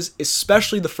challenges,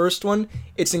 especially the first one.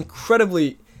 It's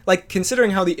incredibly, like,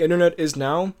 considering how the internet is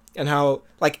now, and how,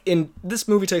 like, in this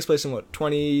movie takes place in, what,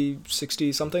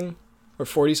 2060 something? Or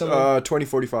 40 something?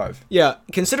 2045. Yeah,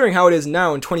 considering how it is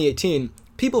now in 2018,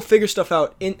 people figure stuff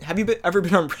out in... Have you ever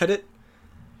been on Reddit?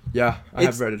 Yeah, I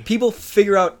have read it. People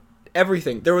figure out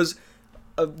everything. There was...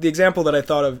 the example that I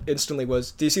thought of instantly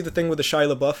was, do you see the thing with the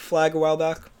Shia LaBeouf flag a while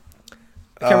back?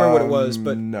 I can't remember what it was,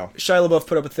 but no. Shia LaBeouf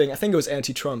put up a thing, I think it was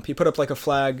anti-Trump. He put up like a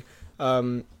flag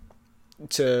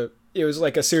it was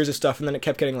like a series of stuff, and then it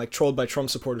kept getting like trolled by Trump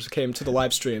supporters who came to the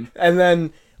live stream. And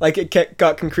then like it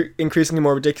got increasingly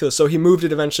more ridiculous, so he moved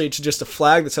it eventually to just a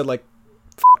flag that said like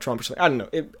Trump or something. I don't know.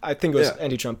 I think it was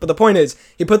anti-Trump. But the point is,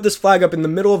 he put this flag up in the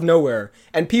middle of nowhere,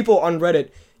 and people on Reddit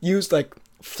used like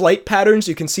flight patterns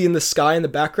you can see in the sky in the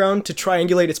background to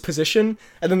triangulate its position,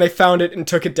 and then they found it and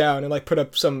took it down and like put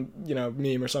up some, you know,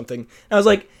 meme or something. And I was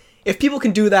like, if people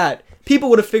can do that, people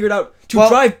would have figured out to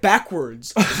drive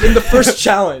backwards in the first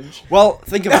challenge. Well,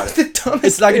 think about That's it. the dumbest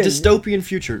It's like thing. a dystopian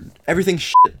future. Everything's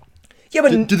shit. Yeah,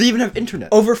 but Do they even have internet?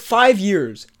 over 5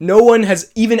 years, no one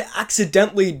has even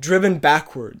accidentally driven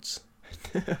backwards.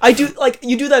 I do, like,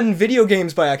 you do that in video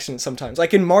games by accident sometimes,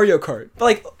 like in Mario Kart. But,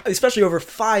 like, especially over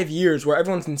 5 years where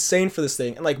everyone's insane for this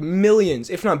thing, and, like, millions,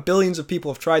 if not billions of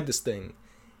people have tried this thing.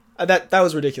 That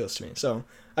was ridiculous to me, so...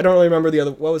 I don't really remember the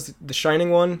other... What was the Shining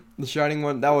one? The Shining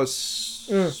one, that was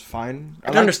fine. I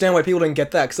don't understand why people didn't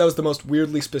get that, because that was the most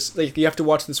weirdly specific... Like, you have to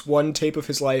watch this one tape of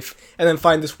his life, and then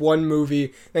find this one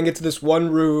movie, then get to this one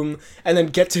room, and then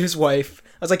get to his wife.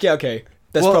 I was like, yeah, okay.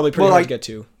 That's probably pretty hard to get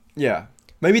to. Yeah.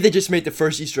 Maybe they just made the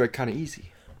first Easter egg kind of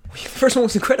easy. The first one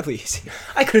was incredibly easy.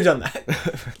 I could have done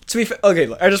that. To be fair... Okay,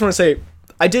 look, I just want to say,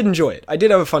 I did enjoy it. I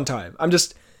did have a fun time. I'm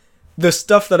just... The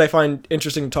stuff that I find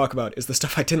interesting to talk about is the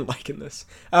stuff I didn't like in this.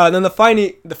 Then I love the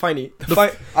Finey.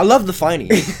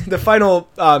 The final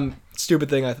stupid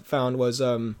thing I found was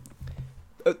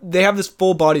they have this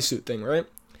full bodysuit thing, right?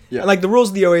 Yeah. And like the rules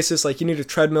of the Oasis, like you need a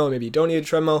treadmill, maybe you don't need a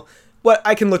treadmill. What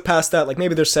I can look past that, like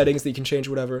maybe there's settings that you can change,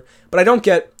 or whatever. But I don't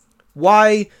get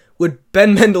why would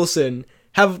Ben Mendelsohn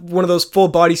have one of those full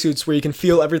bodysuits where you can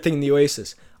feel everything in the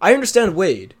Oasis? I understand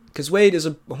Wade. Because Wade is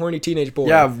a horny teenage boy.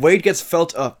 Yeah, Wade gets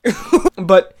felt up.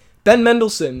 But Ben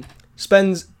Mendelsohn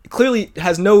clearly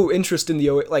has no interest in the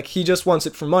like he just wants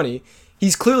it for money.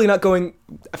 He's clearly not going,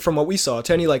 from what we saw,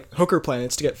 to any like hooker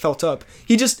planets to get felt up.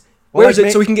 He just wears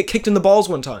it so he can get kicked in the balls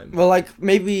one time. Well, like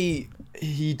maybe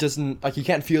he doesn't like he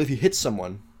can't feel if he hits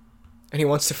someone. And he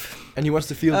wants to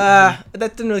feel. that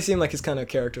didn't really seem like his kind of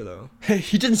character though.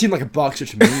 He didn't seem like a boxer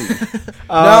to me.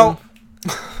 Now,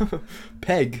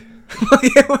 Peg.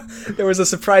 There was a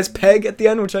surprise Peg at the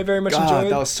end, which I very much God,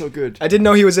 enjoyed. that was so good. I didn't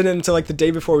know he was in it until like the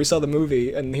day before we saw the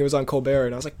movie, and he was on Colbert,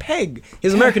 and I was like, Peg.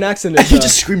 His American accent is. He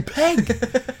just screamed Peg.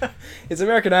 His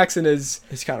American accent is.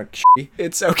 It's kind of shitty.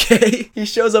 It's okay. He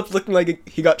shows up looking like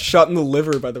he got shot in the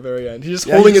liver by the very end. He's just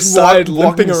Yeah, holding he's his just side, walking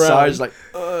limping his around. side, he's like,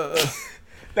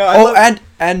 No, I oh, love-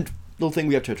 and little thing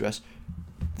we have to address: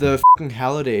 the fucking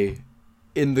Halliday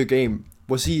in the game.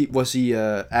 Was he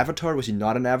Avatar? Was he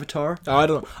not an Avatar? Oh, I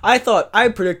don't know. I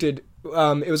predicted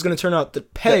it was going to turn out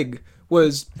that Peg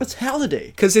was That's Halliday.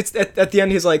 because it's at the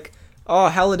end. He's like, "Oh,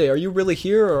 Halliday, are you really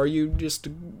here, or are you just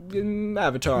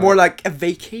Avatar?" More like a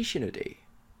vacation a day.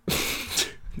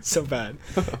 So bad.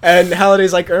 And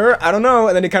Halliday's like, I don't know.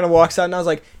 And then he kind of walks out, and I was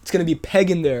like, it's going to be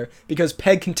Peg in there because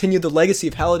Peg continued the legacy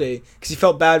of Halliday because he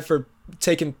felt bad for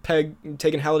taking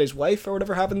Halliday's wife or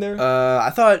whatever happened there. I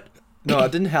thought no,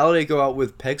 didn't Halliday go out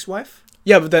with Peg's wife?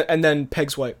 Yeah, but then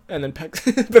Peg's wife, and then Peg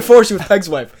before she was Peg's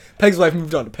wife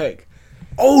moved on to Peg.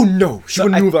 Oh no, she So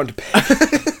wouldn't I- move on to Peg.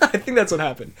 I think that's what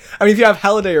happened. I mean, if you have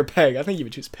Halliday or Peg, I think you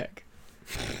would choose Peg.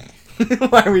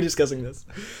 Why are we discussing this?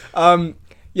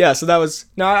 Yeah, so that was...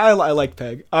 No, I like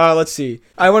Peg. Let's see.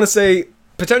 I want to say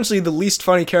potentially the least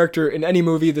funny character in any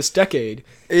movie this decade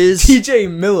Is T.J.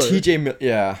 Miller.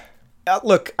 yeah.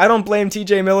 Look, I don't blame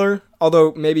T.J. Miller,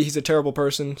 although maybe he's a terrible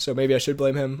person, so maybe I should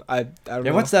blame him. I don't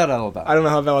Yeah, know. what's that all about? I don't know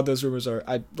how valid those rumors are.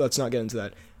 Let's not get into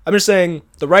that. I'm just saying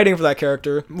the writing for that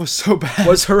character It was so bad.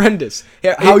 was horrendous.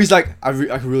 Yeah, How he's like, I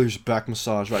could really use a back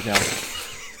massage right now.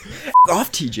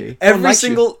 Off, TJ. I don't every like you.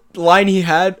 single line he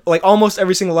had, like almost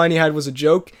every single line he had was a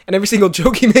joke, and every single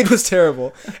joke he made was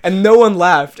terrible, and no one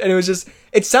laughed, and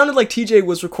it sounded like TJ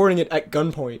was recording it at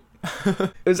gunpoint.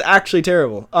 It was actually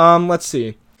terrible. Let's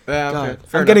see. Yeah, God, okay.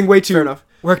 Fair I'm getting enough. way Fair too enough.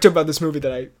 worked up about this movie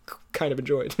that I kind of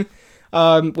enjoyed.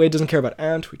 Wade doesn't care about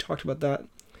Ant. We talked about that.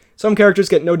 Some characters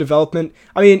get no development.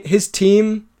 I mean, his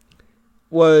team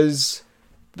was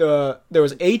there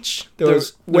was H, there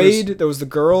was Wade, there was the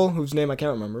girl whose name I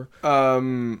can't remember.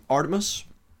 Artemis.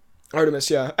 Artemis,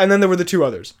 yeah. And then there were the two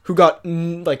others who got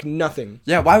like nothing.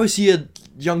 Yeah, why was he a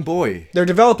young boy? Their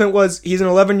development was he's an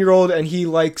 11-year-old and he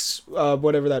likes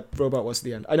whatever that robot was at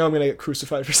the end. I know I'm gonna get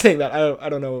crucified for saying that. I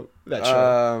don't know that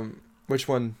show. Which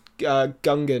one?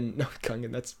 Gungan. No,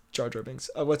 Gungan. That's Jar Jar Binks.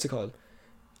 What's it called?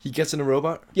 He gets in a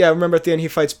robot? Yeah, remember at the end he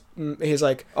fights. He's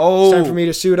like, Oh. "It's time for me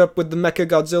to suit up with the Mecha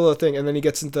Godzilla thing," and then he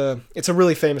gets into. It's a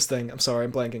really famous thing. I'm sorry,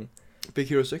 I'm blanking. Big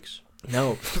Hero 6?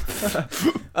 No.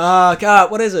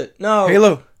 God, what is it? No.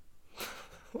 Halo.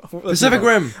 Let's Pacific move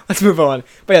on. Rim. Let's move on.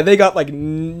 But yeah, they got like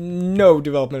no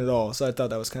development at all. So I thought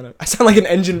that was kind of. I sound like an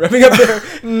engine revving up there.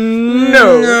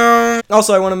 No.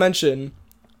 Also, I want to mention,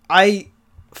 I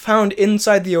found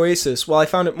Inside the Oasis. While I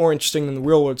found it more interesting than the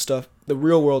real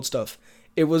world stuff,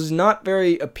 it was not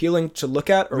very appealing to look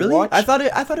at or Really? watch. I thought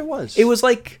it was. It was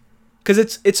like, because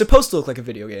it's supposed to look like a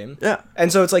video game. Yeah.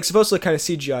 And so it's like supposed to look kind of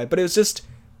CGI, but it was just,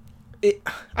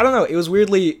 I don't know, it was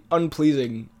weirdly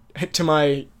unpleasing to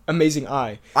my amazing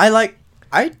eye. I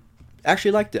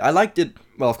actually liked it. I liked it,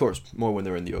 well, of course, more when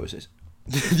they were in the Oasis.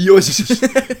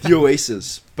 The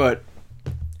Oasis. But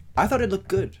I thought it looked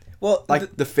good. Well,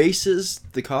 Like, the faces,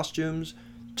 the costumes,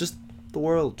 just the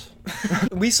world.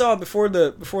 we saw before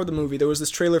the movie, there was this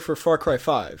trailer for Far Cry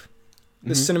 5.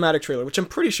 This cinematic trailer, which I'm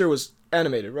pretty sure was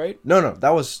animated, right? No, that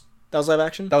was Live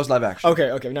action? live action.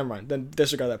 Okay, never mind. Then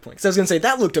disregard that point. Because I was going to say,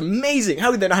 that looked amazing.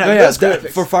 How did they not have No, yeah, those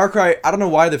graphics? for Far Cry, I don't know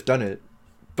why they've done it,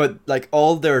 but like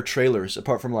all their trailers,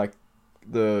 apart from like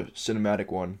the cinematic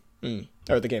one,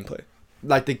 Or the gameplay.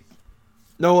 like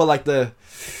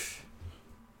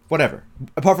whatever.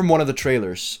 Apart from one of the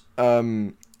trailers,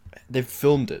 they've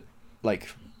filmed it like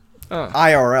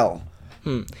IRL.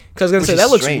 Because I was going to Which say, is that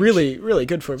looks strange. really, really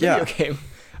good for a video Yeah.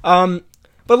 game.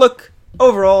 But look,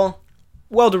 overall,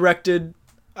 well directed.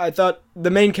 I thought the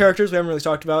main characters we haven't really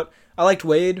talked about. I liked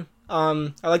Wade.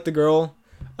 I liked the girl.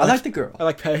 I like the girl. I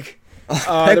like Peg.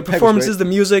 Peg The was performances, great. the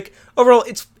music. Overall,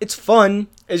 it's fun.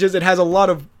 It's just it has a lot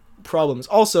of problems.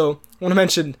 Also, I want to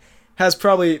mention has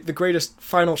probably the greatest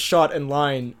final shot and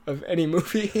line of any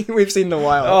movie we've seen in a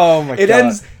while. Oh my It god!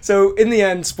 ends. So in the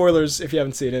end, spoilers if you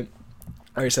haven't seen it.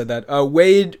 I already said that.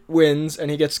 Wade wins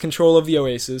and he gets control of the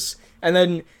Oasis, and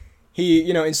then he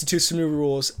institutes some new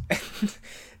rules.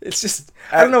 It's just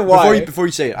I don't know why. Before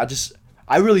you say it,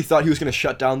 I really thought he was gonna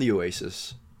shut down the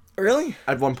Oasis Really?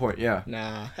 at one point. Yeah.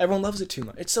 Nah, everyone loves it too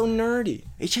much. It's so nerdy.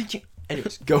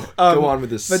 Anyways, go on with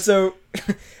this. But so,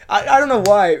 I don't know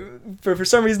why. For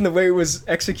some reason, the way it was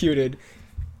executed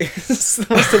is the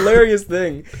most hilarious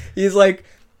thing. He's like,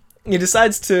 he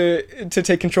decides to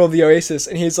take control of the Oasis,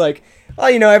 and he's like, oh,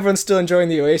 everyone's still enjoying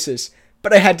the Oasis,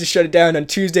 but I had to shut it down on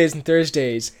Tuesdays and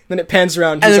Thursdays. Then it pans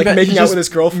around, And he's then like making he out just with his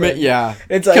girlfriend. Yeah.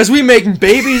 It's like, Because we making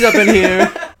babies up in here.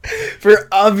 for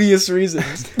obvious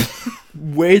reasons.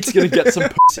 Wade's gonna get some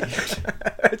pussy.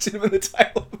 That should have been the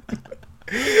title.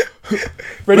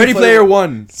 Ready Player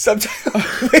One. Subtitle.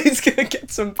 Wade's gonna get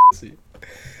some pussy.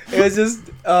 It was just,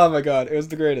 oh my god, it was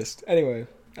the greatest. Anyway,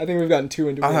 I think we've gotten too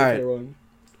into Ready Alright. Player One.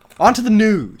 On to the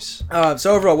news.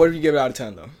 So overall, what do you give it out of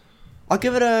 10 though? I'll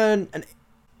give it an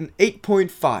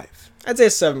 8.5. I'd say a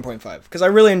 7.5 because I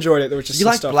really enjoyed it. There was just You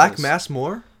some like stuff Black that was- Mass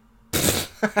more?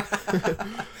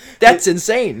 That's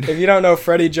insane. If you don't know,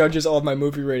 Freddie judges all of my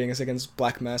movie ratings against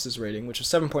Black Mass's rating, which is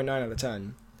 7.9 out of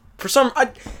 10. For some,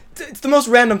 it's the most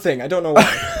random thing. I don't know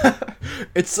why.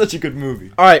 It's such a good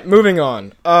movie. All right, moving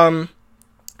on.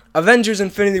 Avengers: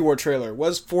 Infinity War trailer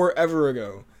was forever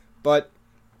ago, but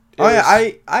it was-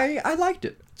 I liked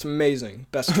it. it's amazing.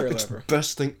 Best trailer It's the ever.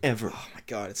 best thing ever. Oh my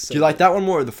god, it's so Do you like good. that one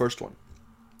more or the first one?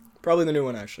 Probably the new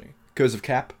one actually. Because of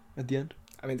Cap at the end?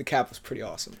 I mean, the cap was pretty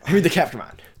awesome. I mean, the Cap, come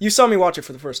on. You saw me watch it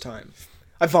for the first time.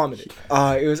 I vomited.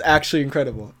 It was actually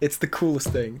incredible. It's the coolest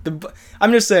thing.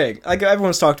 I'm just saying, like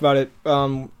everyone's talked about it.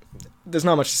 There's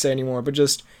not much to say anymore, but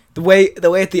just the way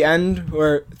at the end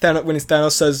where when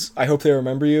Thanos says, "I hope they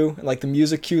remember you," and like the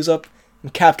music cues up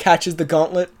and Cap catches the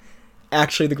gauntlet.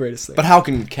 Actually, the greatest thing. But how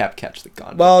can Cap catch the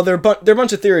gun? Well, there are a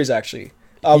bunch of theories actually.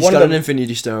 He's one got of an them,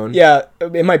 Infinity Stone. yeah,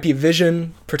 it might be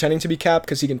Vision pretending to be Cap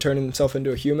because he can turn himself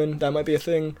into a human. That might be a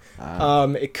thing.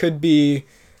 It could be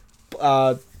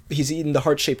he's eaten the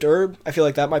heart-shaped herb. I feel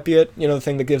like that might be it. You know, the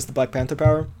thing that gives the Black Panther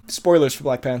power. Spoilers for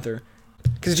Black Panther.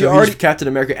 Because So you he's already Captain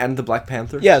America and the Black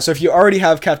Panther? yeah. So if you already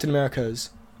have Captain America's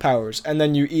powers and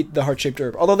then you eat the heart-shaped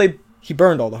herb, although he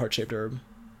burned all the heart-shaped herb.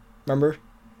 Remember?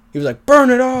 He was like, burn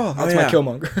it all. That's my yeah.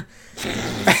 Killmonger.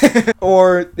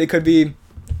 Or they could be,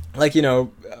 like, you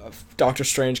know, Doctor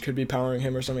Strange could be powering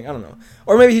him or something. I don't know.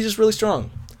 Or maybe he's just really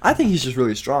strong. I think he's just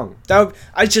really strong.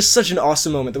 It's just such an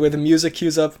awesome moment. The way the music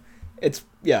cues up, it's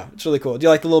really cool. Do you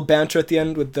like the little banter at the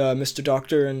end with Mr.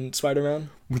 Doctor and Spider-Man?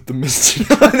 With the Mr.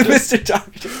 The Mr.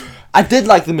 Doctor. I did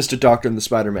like the Mr. Doctor and the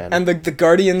Spider-Man. And the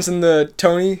Guardians and the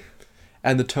Tony.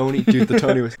 And the Tony. Dude, the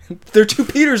Tony was... There are two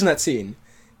Peters in that scene.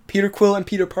 Peter Quill and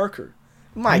Peter Parker.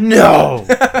 My No!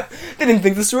 God. They didn't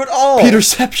think this through at all.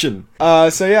 Peterception.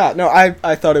 So yeah, no,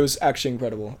 I thought it was actually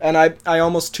incredible. And I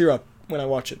almost tear up when I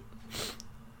watch it.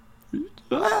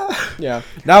 Yeah.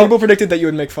 Now, People predicted that you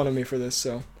would make fun of me for this,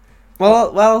 so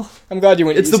well, I'm glad you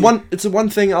went it's easy. the one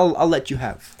thing I'll let you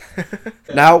have.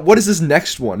 Now, what is this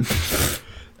next one?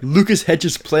 Lucas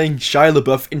Hedges playing Shia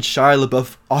LaBeouf in Shia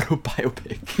LaBeouf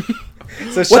autobiopic.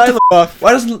 So What Shia LaBeouf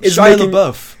Why doesn't is Shia making-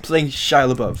 LaBeouf playing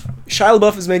Shia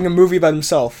LaBeouf? is making a movie about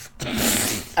himself.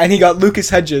 And he got Lucas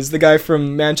Hedges, the guy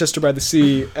from Manchester by the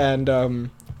Sea and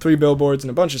 3 Billboards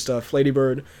and a bunch of stuff, Lady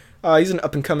Bird. He's an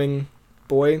up-and-coming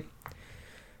boy.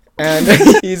 And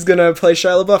he's gonna play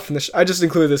Shia LaBeouf in I just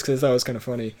included this because I thought it was kind of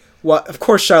funny. Of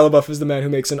course Shia LaBeouf is the man who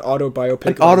makes an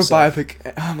autobiopic. An of himself.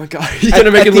 autobiopic. Oh my god, he's gonna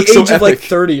make at it look the so age epic. of like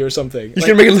 30 or something. He's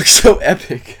gonna make it look so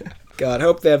epic. God, I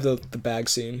hope they have the bag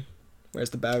scene. Where's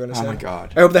the bag on his Oh head? my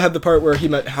god. I hope they have the part where he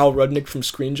met Hal Rudnick from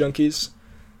Screen Junkies.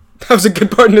 That was a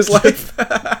good part in his life.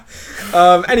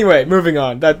 Anyway, moving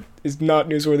on. That is not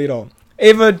newsworthy at all.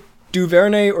 Ava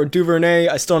DuVernay,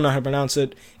 I still don't know how to pronounce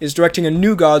it, is directing a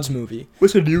New Gods movie.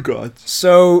 What's the New Gods?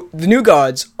 So, the New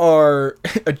Gods are...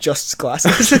 adjusts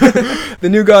glasses. The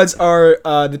New Gods are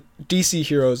the DC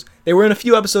heroes. They were in a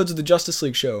few episodes of the Justice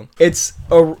League show. It's...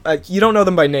 you don't know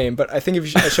them by name, but I think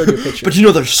if I showed you a picture. But you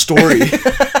know their story.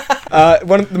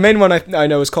 The main one I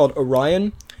know is called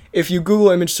Orion. If you Google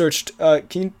image searched... can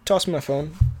you toss me my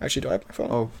phone? Actually, do I have my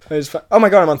phone? Oh my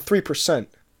god, I'm on 3%.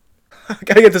 I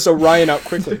gotta get this Orion out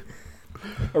quickly.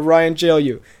 Orion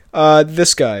JLU.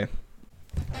 This guy.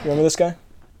 Remember this guy?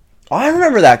 Oh, I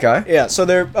remember that guy. Yeah, so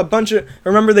they're a bunch of...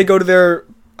 Remember they go to their...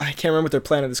 I can't remember what their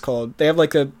planet is called. They have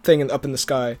like a thing up in the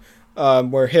sky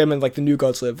where him and like the New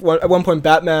Gods live. At one point,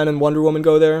 Batman and Wonder Woman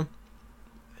go there.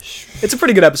 It's a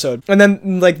pretty good episode. And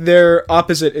then like their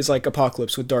opposite is like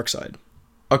Apocalypse with Darkseid.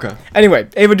 Okay. Anyway,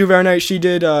 Ava DuVernay, she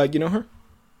did... you know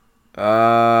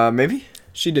her? Maybe?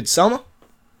 She did Selma.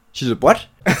 She's a what?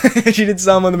 She did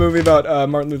Selma, the movie about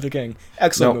Martin Luther King.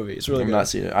 Excellent Nope. movie. It's really I've good. not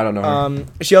seen it. I don't know her.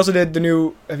 She also did the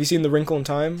new... Have you seen The Wrinkle in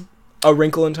Time? A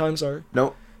Wrinkle in Time, sorry.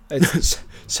 No. It's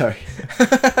Sorry.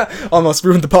 almost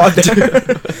ruined the pod there.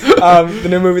 The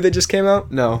new movie that just came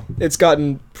out. No. It's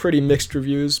gotten pretty mixed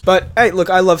reviews. But, hey, look,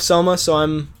 I love Selma, so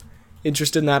I'm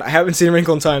interested in that. I haven't seen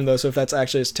Wrinkle in Time, though, so if that's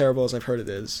actually as terrible as I've heard it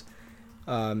is.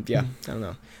 I don't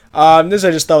know. This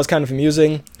I just thought was kind of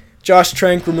amusing. Josh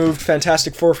Trank removed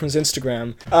Fantastic Four from his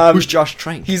Instagram. Who's Josh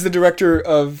Trank? He's the director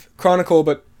of Chronicle,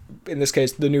 but in this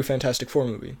case, the new Fantastic Four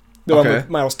movie. The one with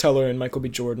Miles Teller and Michael B.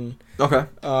 Jordan. Okay.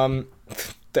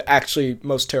 The actually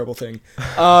most terrible thing.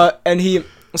 And he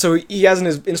has in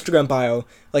his Instagram bio,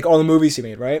 like, all the movies he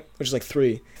made, right? Which is like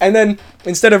 3. And then,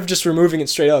 instead of just removing it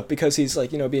straight up, because he's,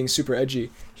 like, being super edgy,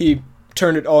 he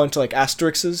turned it all into, like,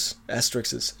 asterisks.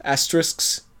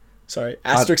 Sorry,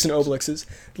 asterisks and obelixes.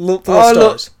 Little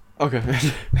stars. Okay.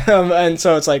 And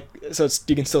so it's like,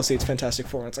 you can still see it's Fantastic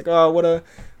Four. And it's like, oh, what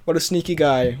a sneaky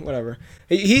guy, whatever.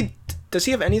 Does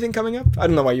he have anything coming up? I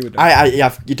don't know why you would know.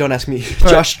 Yeah, you don't ask me.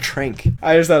 Josh Trank.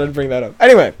 I just thought I'd bring that up.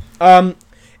 Anyway,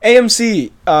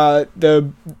 AMC, I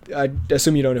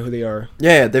assume you don't know who they are.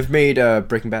 Yeah, they've made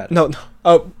Breaking Bad. No.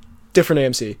 Oh, different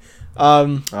AMC.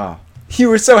 Oh. You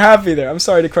were so happy there. I'm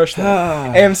sorry to crush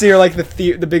that. AMC are like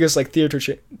the biggest, like, theater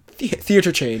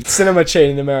chain, cinema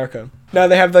chain in America. Now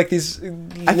they have, like, these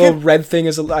little red thing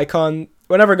as an icon.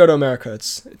 Whenever I go to America,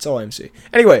 it's all AMC.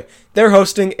 Anyway, they're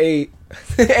hosting a...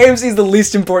 AMC is the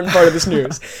least important part of this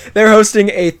news. They're hosting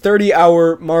a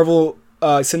 30-hour Marvel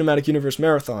Cinematic Universe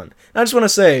marathon. And I just want to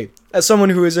say, as someone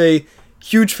who is a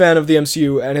huge fan of the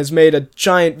MCU and has made a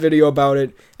giant video about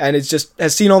it and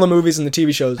has seen all the movies and the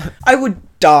TV shows, I would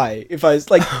die if I was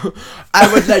like...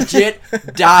 I would legit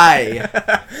die.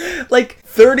 Like,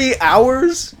 30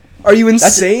 hours? Are you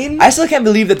insane? I still can't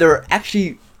believe that there are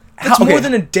actually... That's more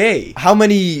than a day. How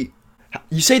many...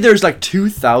 You say there's like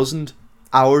 2,000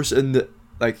 hours in the,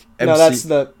 like, MC? No, that's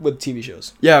with TV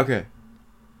shows. Yeah, okay.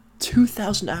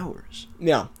 2,000 hours.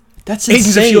 Yeah. That's insane.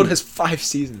 Agents of S.H.I.E.L.D. has 5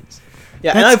 seasons.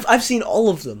 Yeah, and I've seen all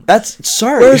of them.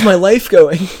 Sorry. Where's my life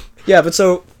going? Yeah, but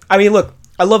so, I mean, look,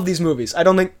 I love these movies. I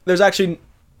don't think, there's actually,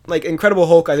 like, Incredible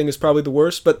Hulk I think is probably the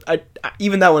worst, but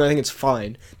even that one I think it's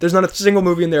fine. There's not a single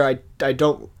movie in there I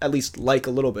don't at least like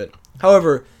a little bit.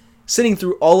 However, sitting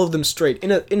through all of them straight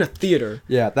in a theater.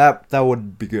 Yeah, that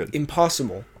would be good.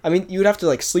 Impossible. I mean, you would have to,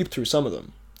 like, sleep through some of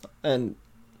them. And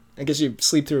I guess you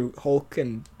sleep through Hulk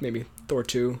and maybe Thor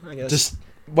 2, I guess.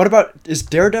 What about, is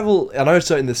Daredevil, I know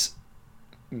it's not in this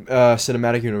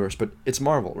cinematic universe, but it's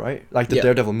Marvel, right? Like the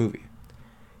Daredevil movie.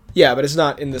 Yeah, but it's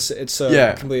not in this, it's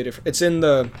completely different. It's in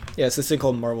it's this thing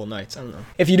called Marvel Knights, I don't know.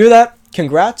 If you do that,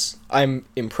 congrats, I'm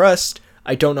impressed.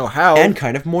 I don't know how. And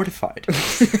kind of mortified.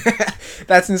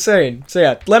 That's insane. So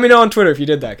yeah, let me know on Twitter if you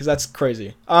did that, because that's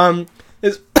crazy.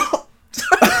 This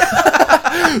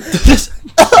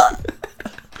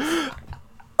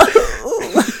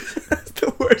That's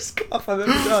the worst cough I've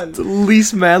ever done. It's the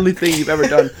least manly thing you've ever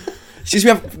done. Excuse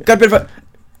me, I've got a bit of a...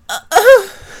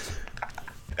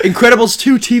 Incredibles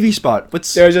 2 TV spot.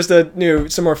 There's just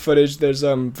some more footage. There's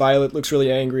Violet looks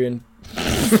really angry and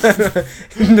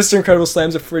Mr. Incredible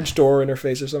slams a fridge door in her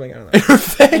face or something. I don't know. In her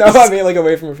face? No, I mean, like,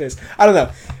 away from her face. I don't know.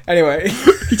 Anyway.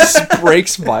 He just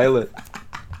breaks Violet.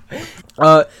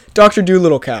 Dr.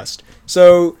 Dolittle cast.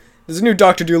 So, there's a new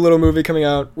Dr. Dolittle movie coming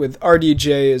out with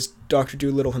RDJ as Dr.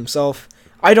 Dolittle himself.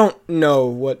 I don't know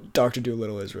what Dr.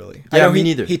 Dolittle is, really. Yeah, I know me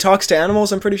neither. He talks to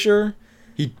animals, I'm pretty sure.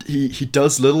 He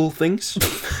does little things.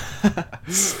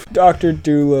 Dr.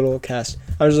 Dolittle cast.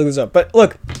 I'll just look this up. But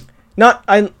look,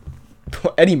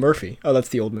 Eddie Murphy. Oh, that's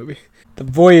the old movie. The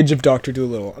Voyage of Dr.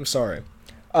 Dolittle. I'm sorry.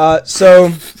 So...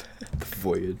 The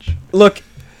Voyage. Look,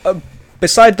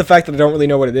 beside the fact that I don't really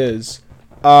know what it is...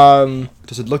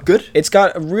 does it look good? It's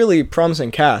got a really promising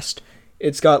cast.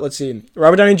 It's got, let's see,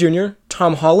 Robert Downey Jr.,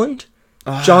 Tom Holland,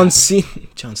 John Cena.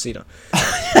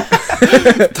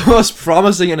 The most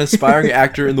promising and inspiring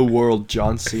actor in the world,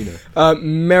 John Cena.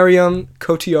 Marion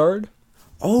Cotillard.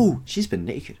 Oh, she's been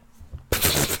naked.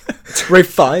 Ray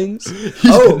Fiennes.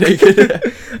 Been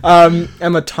naked.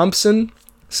 Emma Thompson.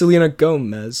 Selena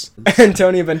Gomez.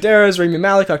 Antonio Banderas, Rami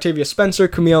Malek, Octavia Spencer,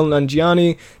 Kumail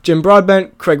Nanjiani, Jim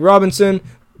Broadbent, Craig Robinson.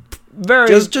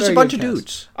 Just a bunch of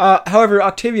dudes. However,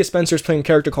 Octavia Spencer is playing a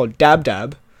character called Dab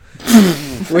Dab.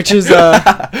 Which is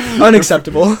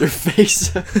unacceptable. Your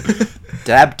face.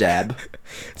 Dab Dab.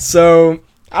 So,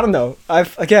 I don't know.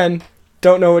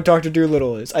 Don't know what Dr.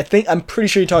 Dolittle is. I'm pretty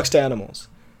sure he talks to animals.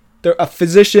 A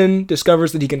physician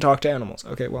discovers that he can talk to animals.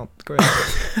 Okay, well, great.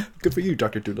 Good for you,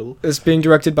 Dr. Dolittle. It's being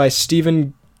directed by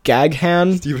Stephen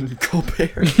Gaghan. Stephen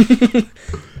Colbert.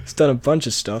 He's done a bunch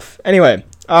of stuff. Anyway,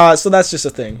 so that's just a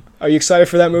thing. Are you excited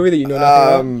for that movie that you know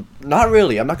nothing about? Not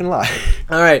really, I'm not gonna lie.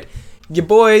 Alright, your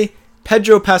boy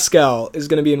Pedro Pascal is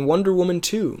gonna be in Wonder Woman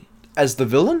 2. As the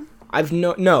villain?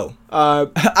 No.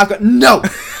 I've got no!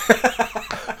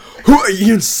 Who are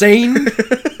you, insane?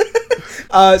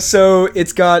 So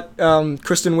it's got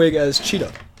Kristen Wiig as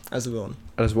Cheetah, as the villain.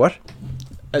 As what?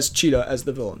 As Cheetah, as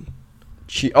the villain.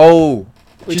 She's the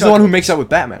one who makes out with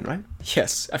Batman, right?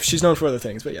 Yes. She's known for other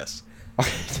things, but yes.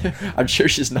 I'm sure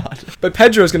she's not. But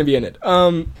Pedro's gonna be in it.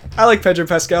 I like Pedro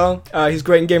Pascal. He's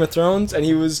great in Game of Thrones, and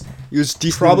he was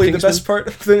Decent probably in the Kingsman. best part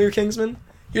of the new Kingsman.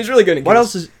 He was really good in What Kingsman.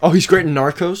 else is? Oh, he's great in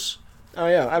Narcos. Oh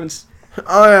yeah,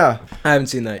 Oh yeah. I haven't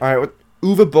seen that. All right. What?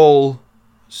 Uwe Boll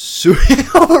suing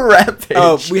over Rampage.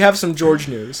 Oh, we have some George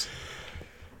news.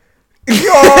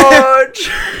 George.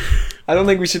 I don't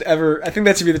think we should ever. I think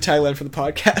that should be the tagline for the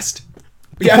podcast.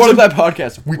 We have Part some- of that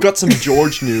podcast. We got some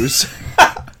George news.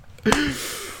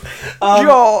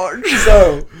 George.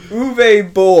 So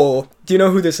Uwe Boll. Do you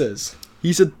know who this is?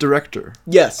 He's a director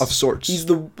Yes, of sorts. he's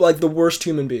the worst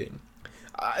human being.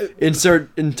 in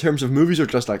terms of movies, or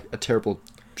just like a terrible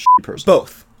person.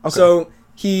 Both. Okay. So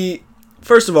he,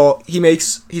 first of all,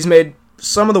 he's made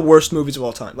some of the worst movies of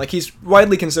all time. Like he's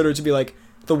widely considered to be like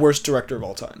the worst director of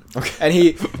all time. Okay.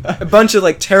 And a bunch of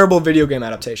like terrible video game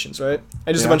adaptations, right?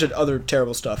 And just a Yeah. bunch of other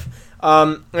terrible stuff.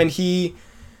 And he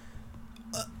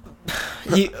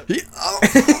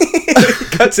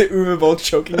cuts it Uwe Boll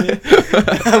choking me.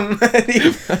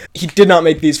 And he did not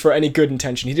make these for any good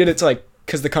intention. He did it to like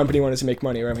because the company wanted to make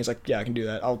money, right? He's like, yeah, I can do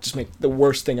that. I'll just make the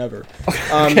worst thing ever.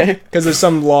 Okay. Because there's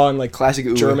some law in like Classic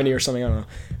Uwe. Germany or something. I don't know.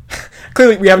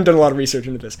 Clearly, we haven't done a lot of research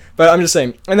into this, but I'm just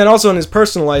saying. And then also in his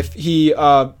personal life, he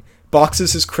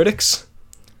boxes his critics,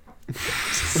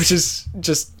 which is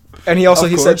just. And he also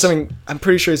Of he said course. something. I'm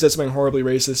pretty sure he said something horribly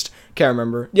racist. Can't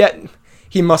remember. Yeah,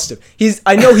 he must have.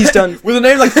 I know he's done. With a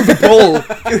name like Uwe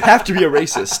Boll, you have to be a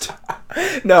racist.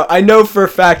 No, I know for a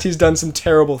fact he's done some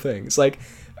terrible things. Like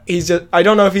he's just. I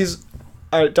don't know if he's.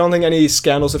 I don't think any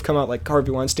scandals have come out like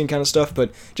Harvey Weinstein kind of stuff,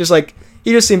 but just like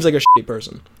he just seems like a shitty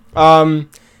person.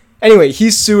 Anyway,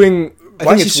 he's suing.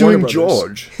 Why is he it's Warner suing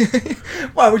Brothers. George?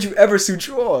 Why would you ever sue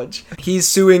George? He's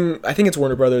suing, I think it's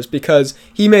Warner Brothers, because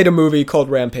he made a movie called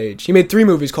Rampage. He made 3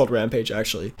 movies called Rampage,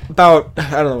 actually. About, I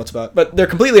don't know what's about, but they're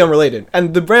completely unrelated.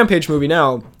 And the Rampage movie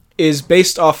now is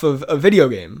based off of a video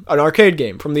game, an arcade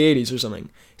game from the 80s or something.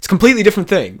 It's a completely different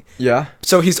thing. Yeah.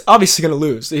 So he's obviously going to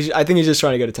lose. I think he's just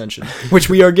trying to get attention, which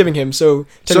we are giving him. So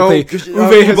technically,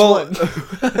 Uwe has won.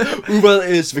 Uwe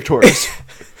is victorious.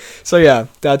 So yeah,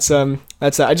 that's that. I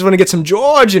just want to get some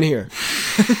George in here.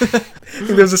 I think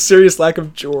there's a serious lack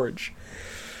of George.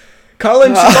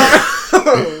 Colin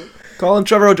Trevorrow. Colin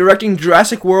Trevorrow directing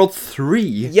Jurassic World 3.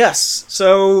 Yes.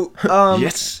 So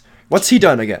Yes. What's he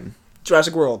done again?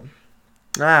 Jurassic World,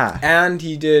 Ah. and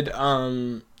he did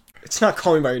it's not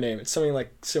Call Me by Your Name. It's something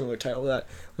like similar title to that.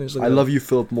 Let me just look I it up. love you,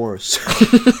 Philip Morris.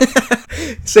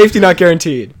 Safety Not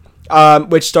Guaranteed,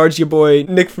 which stars your boy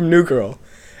Nick from New Girl,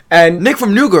 and Nick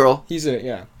from New Girl. he's in it.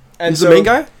 Yeah. And He's the main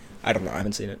guy? I don't know. I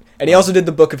haven't seen it. And he also did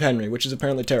The Book of Henry, which is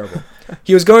apparently terrible.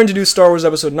 He was going to do Star Wars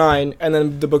Episode 9, and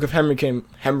then The Book of Henry came...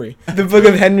 The Book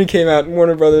of Henry came out, and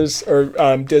Warner Brothers, or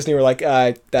Disney were like,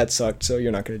 that sucked, so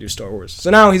you're not going to do Star Wars. So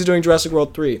now he's doing Jurassic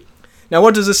World 3. Now,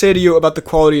 what does this say to you about the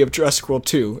quality of Jurassic World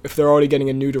 2, if they're already getting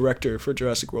a new director for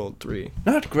Jurassic World 3?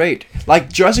 Not great.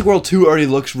 Like, Jurassic World 2 already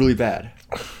looks really bad.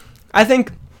 I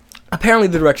think... Apparently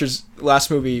the director's last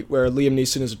movie where Liam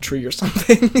Neeson is a tree or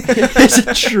something. It's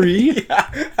a tree?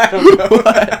 Yeah, I don't know.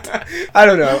 What? I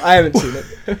don't know. I haven't seen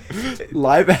it.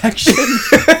 Live action?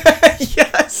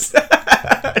 Yes.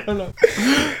 I don't know.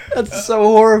 That's so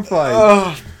horrifying.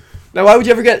 Oh, Now, why would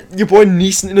you ever get your boy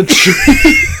Neeson in a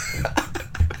tree?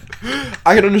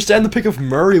 I can understand the pick of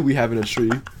Murray we have in a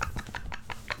tree.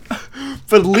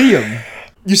 But Liam,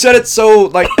 you said it so,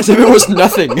 like, as if it was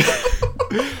nothing.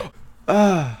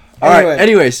 Alright, Anyway.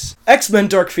 anyways. X-Men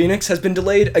Dark Phoenix has been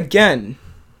delayed again.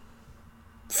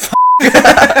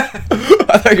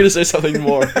 I thought you were going to say something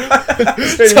more.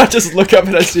 So I just look up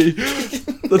and I see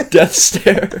the death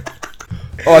stare.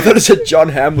 Oh, I thought it said John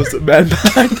Hamm was the man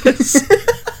behind this.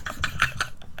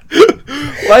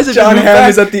 Why is it John moved Hamm back?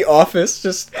 is at the office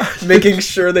just making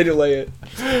sure they delay it.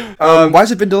 Why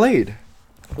has it been delayed?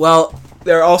 Well,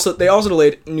 they also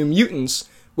delayed New Mutants,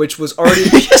 which was already...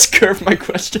 You just curved my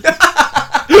question.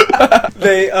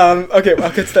 They okay,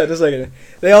 I'll get to that in a second.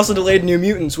 They also delayed New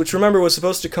Mutants, which remember was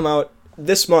supposed to come out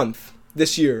this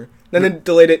year. Then they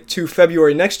delayed it to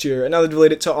February next year, and now they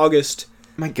delayed it to August.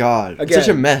 My God, Again. it's such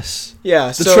a mess.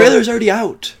 Yeah, The trailer's already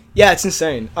out. Yeah, it's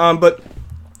insane. But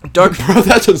Dark Bro,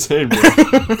 that's insane, bro.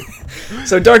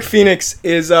 So Dark Phoenix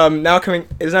is now going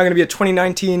to be a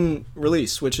 2019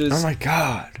 release, which is Oh my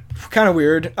God. kind of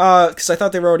weird. Because I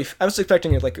thought they were already. I was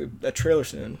expecting it like a trailer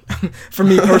soon. For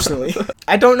me personally,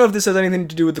 I don't know if this has anything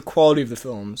to do with the quality of the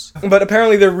films, but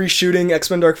apparently they're reshooting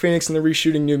X-Men Dark Phoenix and they're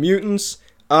reshooting New Mutants.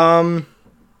 When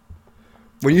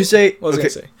you say, What was I gonna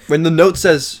say? when the note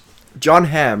says John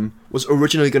Hamm was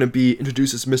originally going to be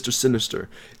introduced as Mr. Sinister,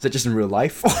 is that just in real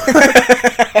life?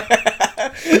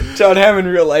 John Hamm in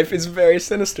real life is very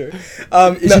sinister.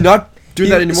 Is he not doing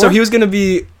that anymore? So he was going to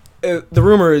be. The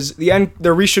rumor is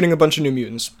they're reshooting a bunch of New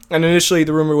Mutants, and initially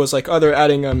the rumor was like, oh, they're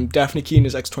adding Daphne Keane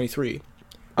as X-23,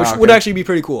 which would actually be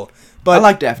pretty cool. But I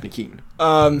like Daphne Keane.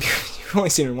 You've only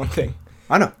seen her in one thing.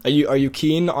 I know. Are you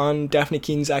keen on Daphne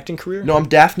Keene's acting career? No, I'm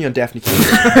Daphne on Daphne Keane.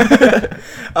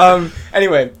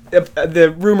 Anyway,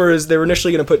 the rumor is they were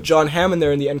initially going to put John Hamm in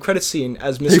there in the end credits scene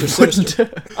as Mr. Sinister.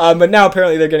 But now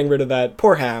apparently they're getting rid of that.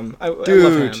 Poor Hamm. I love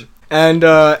Hamm.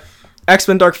 And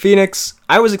X-Men Dark Phoenix,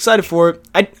 I was excited for it.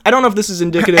 I don't know if this is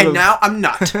indicative And now I'm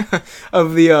not.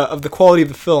 of the quality of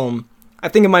the film. I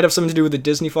think it might have something to do with the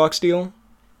Disney Fox deal.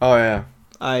 Oh, yeah.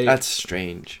 I That's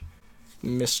strange.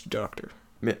 missed Doctor.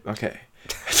 Okay.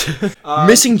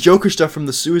 Missing Joker stuff from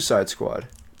the Suicide Squad.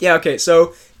 Yeah, okay,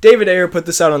 so David Ayer put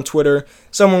this out on Twitter.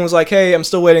 Someone was like, hey, I'm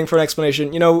still waiting for an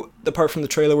explanation. You know, the part from the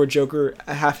trailer where Joker,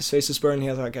 half his face is burned, he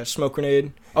has like a smoke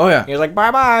grenade. Oh, yeah. He was like,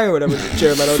 bye-bye, or whatever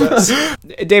Jared Leto does.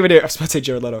 David Ayer, I was about to say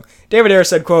Jared Leto. David Ayer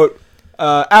said, quote,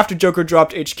 after Joker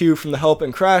dropped HQ from the Help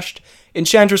and crashed,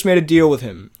 Enchantress made a deal with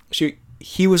him.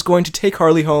 He was going to take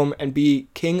Harley home and be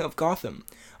king of Gotham.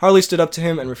 Harley stood up to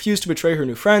him and refused to betray her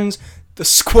new friends. The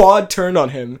Squad turned on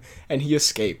him, and he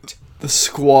escaped. The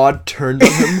Squad turned on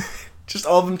him. Just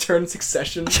all of them turn in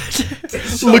succession.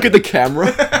 Look at the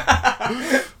camera.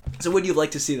 So would you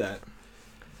like to see that?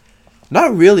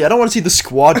 Not really. I don't want to see the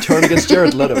Squad turn against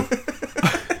Jared Leto.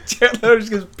 Jared Leto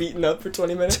just gets beaten up for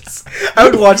 20 minutes. I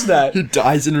would watch that. He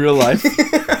dies in real life.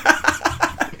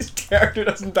 His character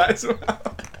doesn't die somehow.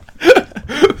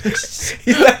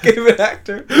 He's that good of an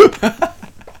actor.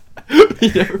 He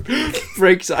never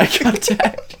breaks eye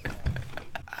contact.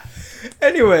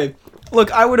 Anyway,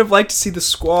 look, I would have liked to see the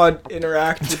Squad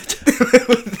interact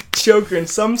with Joker in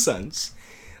some sense.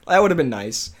 That would have been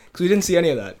nice, because we didn't see any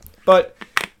of that. But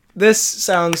this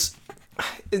sounds...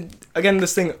 Again,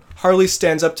 this thing, Harley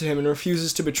stands up to him and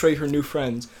refuses to betray her new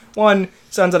friends. One,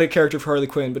 sounds like a character for Harley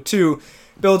Quinn, but two,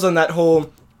 builds on that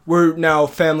whole... We're now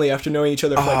family after knowing each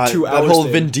other for like 2 hours. That whole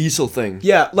thing. Vin Diesel thing.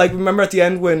 Yeah, like, remember at the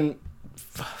end when...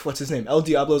 What's his name? El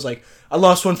Diablo's like, I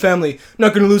lost one family,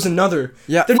 not gonna lose another.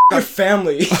 Yeah. They're not your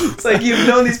family. It's like, you've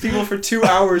known these people for 2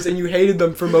 hours and you hated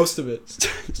them for most of it.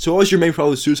 So what was your main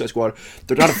problem with Suicide Squad?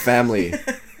 They're not a family.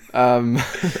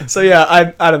 So yeah,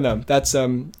 I don't know. That's,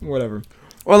 whatever.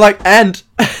 Well, like, and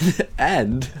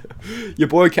your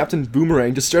boy Captain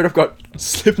Boomerang just straight up got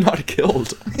Slipknot killed.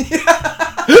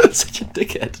 Such a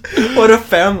dickhead. What a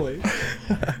family.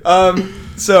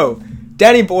 So...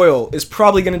 Danny Boyle is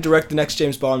probably going to direct the next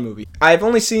James Bond movie. I've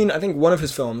only seen, I think, one of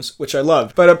his films, which I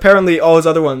love. But apparently all his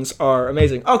other ones are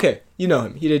amazing. Okay, you know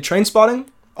him. He did Trainspotting.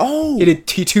 Oh! He did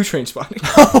T2 Trainspotting.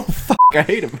 Oh, fuck, I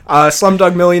hate him.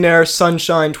 Slumdog Millionaire,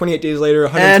 Sunshine, 28 Days Later,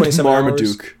 127 and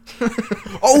Marmaduke.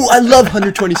 Oh, I love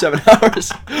 127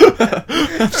 hours.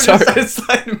 I'm sorry. It's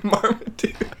like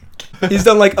Marmaduke. He's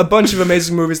done, like, a bunch of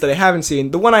amazing movies that I haven't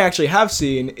seen. The one I actually have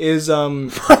seen is,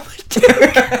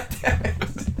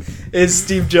 is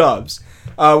Steve Jobs,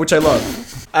 which I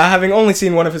love. Having only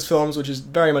seen one of his films, which is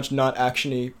very much not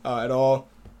action-y at all,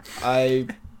 I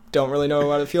don't really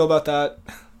know how to feel about that.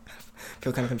 I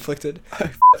feel kind of conflicted.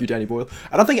 F*** you, Danny Boyle.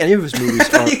 I don't think any of his movies I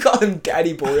thought are... you call him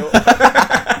Daddy Boyle.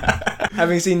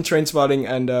 Having seen Trainspotting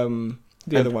and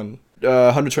the other one.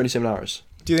 127 Hours.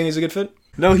 Do you think he's a good fit?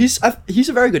 No, he's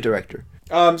a very good director.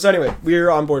 So anyway, we're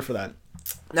on board for that.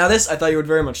 Now this, I thought you would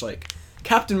very much like.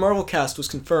 Captain Marvel cast was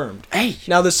confirmed. Hey!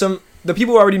 Now there's the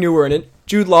people who already knew were in it.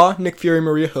 Jude Law, Nick Fury,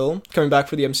 Maria Hill, coming back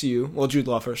for the MCU. Well, Jude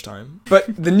Law first time. But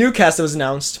the new cast that was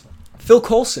announced, Phil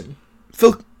Coulson.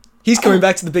 He's coming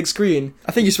back to the big screen.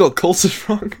 I think you spelled Coulson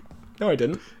wrong. No, I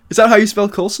didn't. Is that how you spell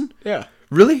Coulson? Yeah.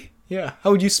 Really? Yeah. How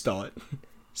would you spell it?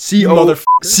 Collleson.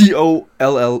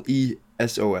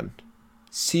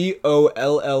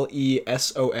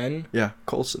 Collleson? Yeah,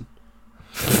 Coulson.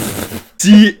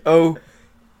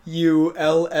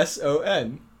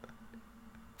 Ulson.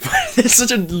 It's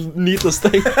such a needless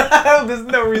thing. There's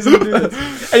no reason to do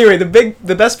this. Anyway,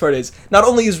 the best part is, not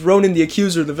only is Ronan the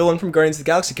Accuser, the villain from Guardians of the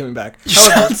Galaxy, coming back.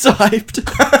 However, so hyped.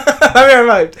 I'm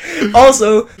hyped.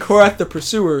 Also, Korath the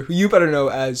Pursuer, who you better know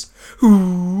as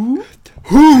Who?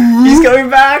 He's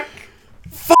coming back.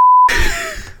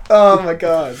 Oh my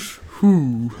god.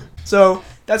 Who? So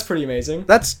that's pretty amazing.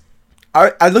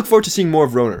 I look forward to seeing more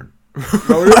of Ronan.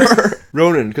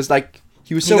 Ronan, because like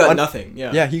he was so got nothing.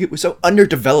 Yeah, he was so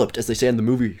underdeveloped, as they say in the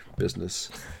movie business.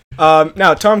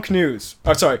 Now Tom Cruise.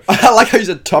 Oh, sorry. I like how you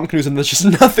said Tom Cruise and there's just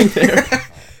nothing there.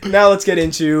 Now let's get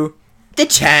into the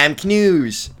Tom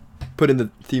Cruise. Put in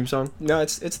the theme song. No,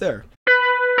 it's there.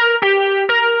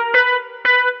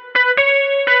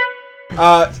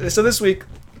 So this week,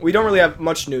 we don't really have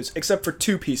much news except for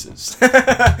 2 pieces.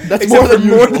 That's Except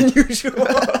more for than usual.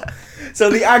 So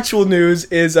the actual news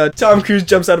is Tom Cruise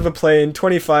jumps out of a plane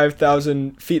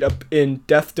 25,000 feet up in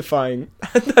death-defying...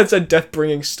 That's a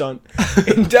death-bringing stunt.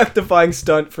 In death-defying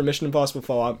stunt for Mission Impossible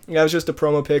Fallout. That was just a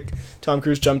promo pic. Tom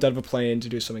Cruise jumped out of a plane to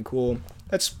do something cool.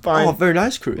 That's fine. Oh, very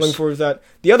nice, Cruise. Looking forward to that.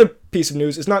 The other piece of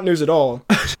news is not news at all.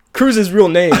 Cruise's real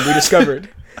name, we discovered,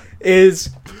 is...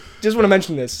 Just want to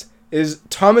mention this. Is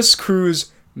Thomas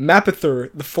Cruise Mapother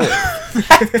IV.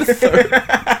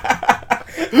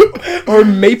 Or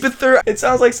Mapother. It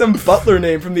sounds like some butler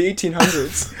name from the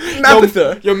 1800s.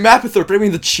 Mapother. Yo, Mapother, bring me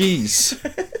the cheese.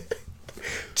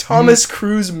 Thomas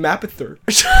Cruise Mapother.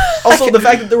 Also, the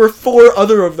fact that there were 4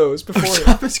 other of those before him.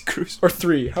 Thomas Cruise. Or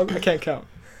 3. I can't count.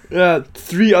 Yeah,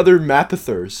 3 other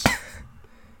Mapothers.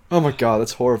 Oh my god,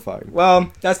 that's horrifying.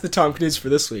 Well, that's the Tom Cruise for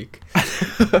this week.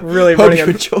 Really Hope running you out.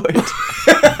 enjoyed.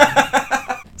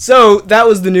 So, that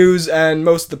was the news and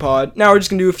most of the pod. Now we're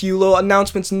just going to do a few little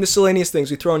announcements and miscellaneous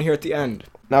things we throw in here at the end.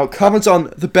 Now, comments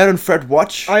on the Ben and Fred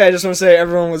watch. I just want to say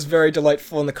everyone was very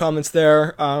delightful in the comments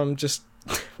there. Just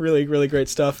really, really great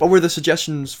stuff. What were the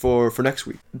suggestions for next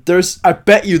week? I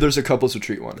bet you there's a couples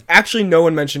retreat one. Actually, no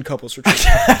one mentioned couples retreat.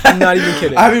 I'm not even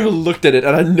kidding. I haven't even looked at it,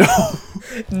 and I know.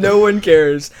 No one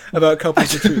cares about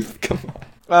couples retreat. Come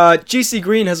on. GC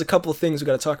Green has a couple of things we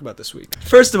got to talk about this week.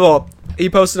 First of all, he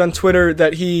posted on Twitter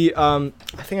that he, I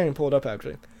think I can pull it up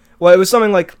actually. Well, it was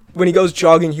something like when he goes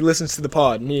jogging, he listens to the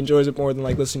pod, and he enjoys it more than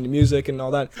like listening to music and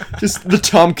all that. Just the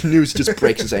Tom Cruise just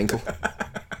breaks his ankle.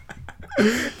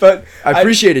 But I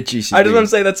appreciate it, GC. I just want to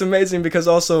say that's amazing because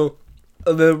also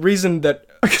the reason that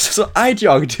so I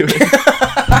jog too.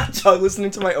 jog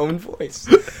listening to my own voice.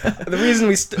 The reason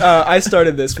I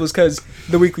started this was because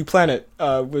the Weekly Planet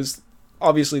was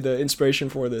obviously the inspiration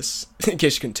for this, in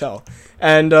case you can tell.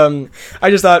 And I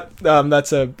just thought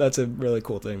that's a really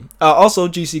cool thing. Also,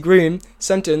 GC Green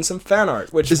sent in some fan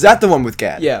art, which Is that the one with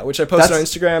Gad? yeah, which I posted on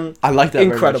Instagram. I like that.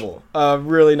 Incredible,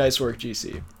 really nice work,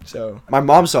 GC. So My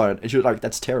mom saw it and she was like,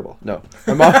 "That's terrible." No,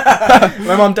 my mom.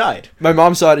 my mom died. My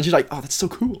mom saw it and she's like, "Oh, that's so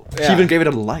cool." She Yeah. even gave it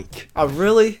a like. Oh,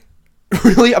 really?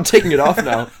 Really? I'm taking it off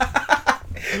now.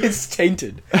 It's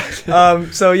tainted.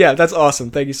 So yeah, that's awesome.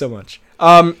 Thank you so much.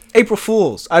 April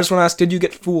Fools. I just want to ask, did you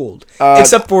get fooled?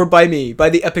 Except for by me,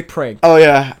 by the epic prank. Oh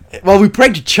yeah. Well, we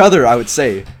pranked each other, I would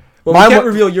say. Well, Mine we can't wa-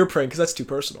 reveal your prank because that's too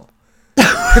personal.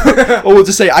 Oh, we'll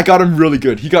just say I got him really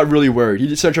good. He got really worried. He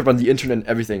just searched up on the internet and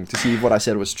everything to see what I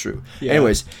said was true. Yeah.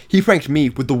 Anyways, he pranked me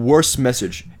with the worst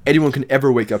message anyone can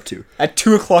ever wake up to. At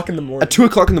 2 o'clock in the morning. At 2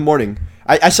 o'clock in the morning,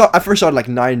 I first saw it like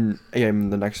 9 a.m.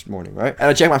 the next morning, right? And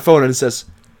I check my phone and it says,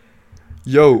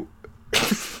 "Yo,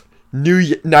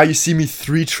 Now You See Me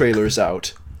 3 trailers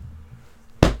out."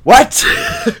 What?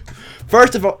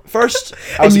 First, I was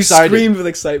and you excited, screamed with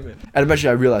excitement. and eventually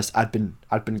I realized I'd been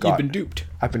got. You've been duped.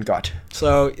 I've been got.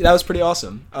 So that was pretty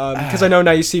awesome. Because I know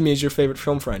Now You See Me is your favorite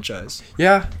film franchise.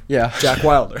 Yeah. Jack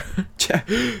Wilder.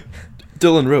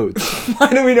 Dylan Rhodes,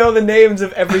 Why do we know the names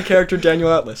of every character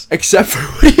Daniel Atlas? except for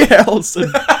Woody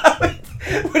Harrelson.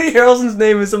 Woody Harrelson's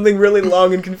name is something really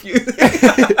long and confusing.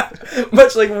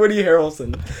 Much like Woody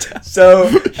Harrelson. So,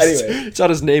 anyway. It's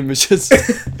not his name. It's just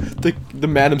the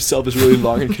man himself is really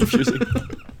long and confusing.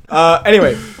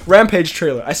 Anyway, Rampage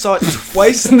trailer. I saw it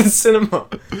twice in the cinema.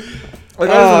 Like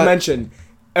I just want to mention,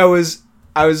 I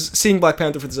was seeing Black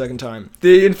Panther for the second time.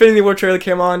 The Infinity War trailer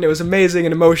came on. It was amazing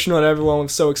and emotional, and everyone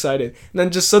was so excited. And then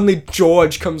just suddenly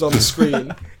George comes on the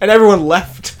screen, and everyone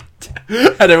left.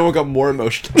 And everyone got more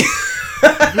emotional.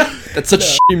 That such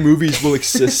shitty movies will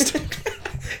exist.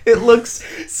 It looks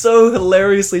so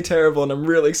hilariously terrible, and I'm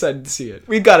really excited to see it.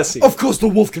 We've got to see it. Of course, the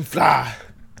wolf can fly.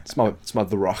 It's my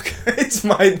The Rock. It's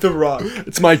my The Rock.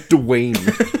 It's my Dwayne.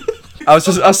 I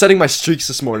was setting my streaks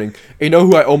this morning. And you know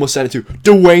who I almost sent it to?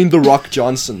 Dwayne The Rock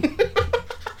Johnson.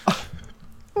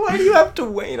 Why do you have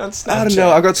Dwayne on Snapchat? I don't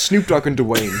know. I got Snoop Dogg and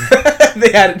Dwayne.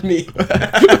 They added me.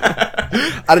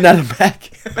 I didn't add him back.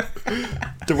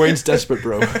 Dwayne's desperate,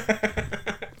 bro.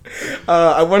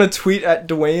 I want to tweet at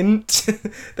Dwayne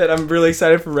that I'm really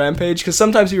excited for Rampage, because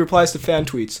sometimes he replies to fan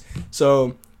tweets.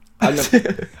 So I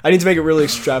need to make it really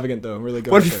extravagant, though. Really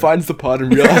go. What if he finds the pod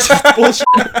and realizes it's bullshit?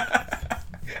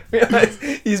 Realize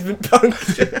he's been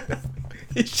punked.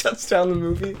 He shuts down the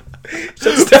movie.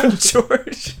 Shuts down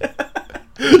George.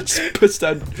 Just puts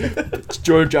down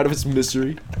George out of his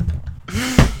misery.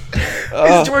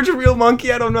 Is George a real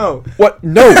monkey? I don't know. What?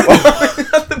 No.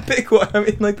 Not the big one. I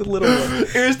mean, like the little one.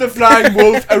 Is the flying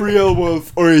wolf a real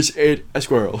wolf, or is it a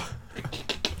squirrel?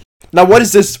 Now, what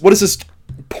is this? What is this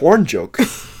porn joke?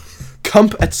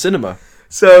 Cump at cinema.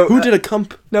 So Who did a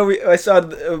cump? No, I saw.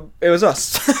 It was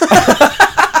us.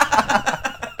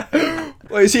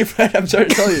 Well, you see, Fred, I'm sorry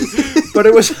to tell you, but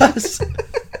it was us.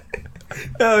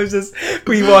 No, it was just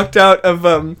we walked out of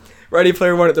Ready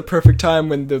Player One at the perfect time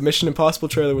when the Mission Impossible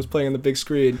trailer was playing on the big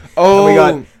screen. Oh, and we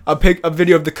got a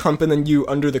video of the Cump and then you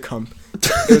under the Cump.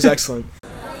 It was excellent.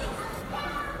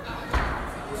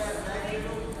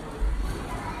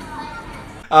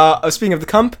 Speaking of the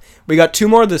Cump, we got 2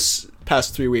 more this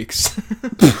past 3 weeks.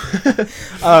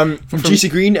 From GC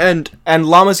Green and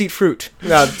Llamas Eat Fruit.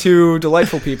 2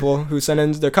 delightful people who sent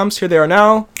in their Cumps. Here they are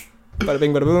now. Bada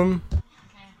bing, bada boom.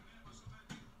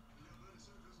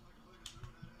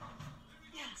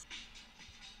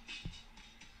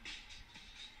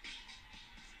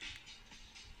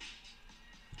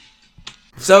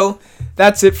 So,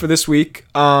 that's it for this week.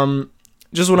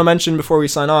 Just want to mention before we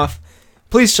sign off,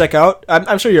 please check out,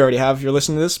 I'm sure you already have if you're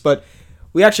listening to this, but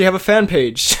we actually have a fan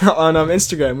page on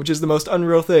Instagram, which is the most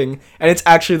unreal thing, and it's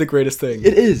actually the greatest thing.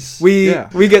 it is. We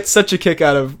get such a kick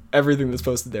out of everything that's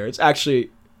posted there. It's actually,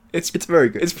 It's very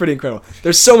good. it's pretty incredible.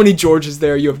 There's so many Georges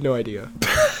there, you have no idea.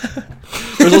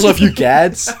 There's also a few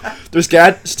Gads. There's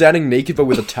Gad standing naked but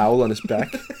with a towel on his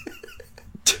back.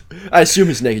 I assume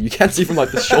he's naked. You can't see from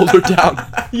like the shoulder down.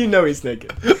 You know he's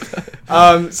naked.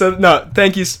 So no,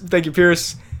 thank you,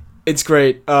 Pierce. It's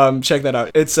great. Check that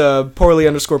out. It's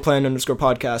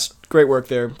poorly_planned_podcast. Great work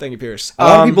there. Thank you, Pierce. A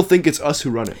lot of people think it's us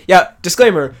who run it. Yeah.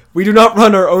 Disclaimer: we do not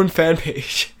run our own fan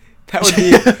page.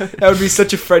 That would be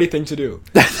such a Freddy thing to do.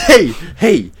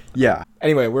 hey, yeah.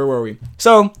 Anyway, where were we?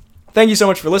 So, thank you so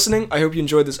much for listening. I hope you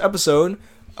enjoyed this episode.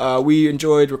 We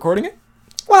enjoyed recording it.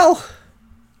 Well,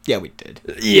 yeah, we did.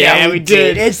 Yeah, we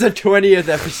did. It's the 20th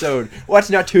episode. What's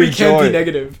not to We enjoy? can't be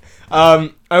negative. I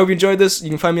hope you enjoyed this. You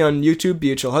can find me on YouTube,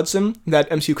 BHL Hudson. That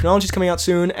MCU Chronology is coming out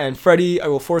soon, and Freddy, I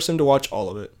will force him to watch all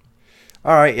of it.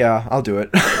 All right, yeah, I'll do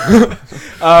it.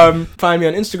 Find me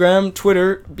on Instagram,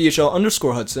 Twitter,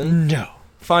 BHL_Hudson. No.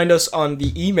 Find us on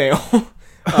the email.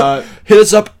 Hit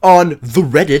us up on the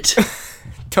Reddit.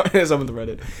 Don't hit us up on the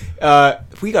Reddit.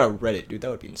 If we got a Reddit, dude,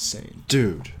 that would be insane.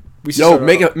 Dude. We should start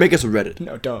make us a Reddit.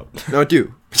 No, don't. No,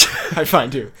 do. I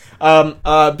find too.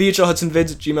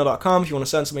 BHLHudsonVids@gmail.com if you want to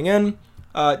send something in.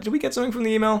 Did we get something from the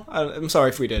email? I'm sorry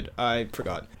if we did. I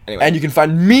forgot. Anyway. And you can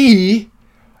find me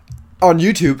on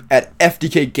YouTube at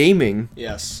FDK Gaming.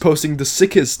 Yes. Posting the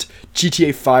sickest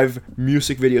GTA 5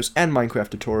 music videos and Minecraft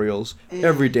tutorials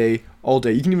every day, all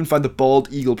day. You can even find the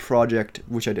Bald Eagle project,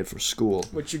 which I did for school.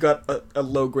 Which you got a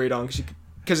low grade on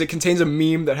because it contains a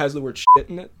meme that has the word shit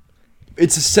in it.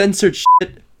 It's a censored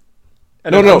shit.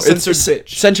 And No, it's bitch.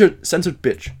 Censored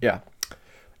bitch, yeah.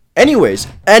 Anyways,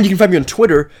 and you can find me on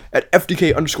Twitter at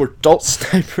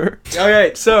FDK_DaltSniper.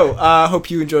 Alright, so, hope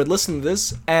you enjoyed listening to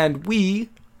this, and we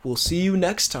will see you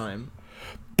next time.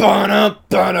 Ba-na,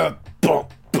 ba-na.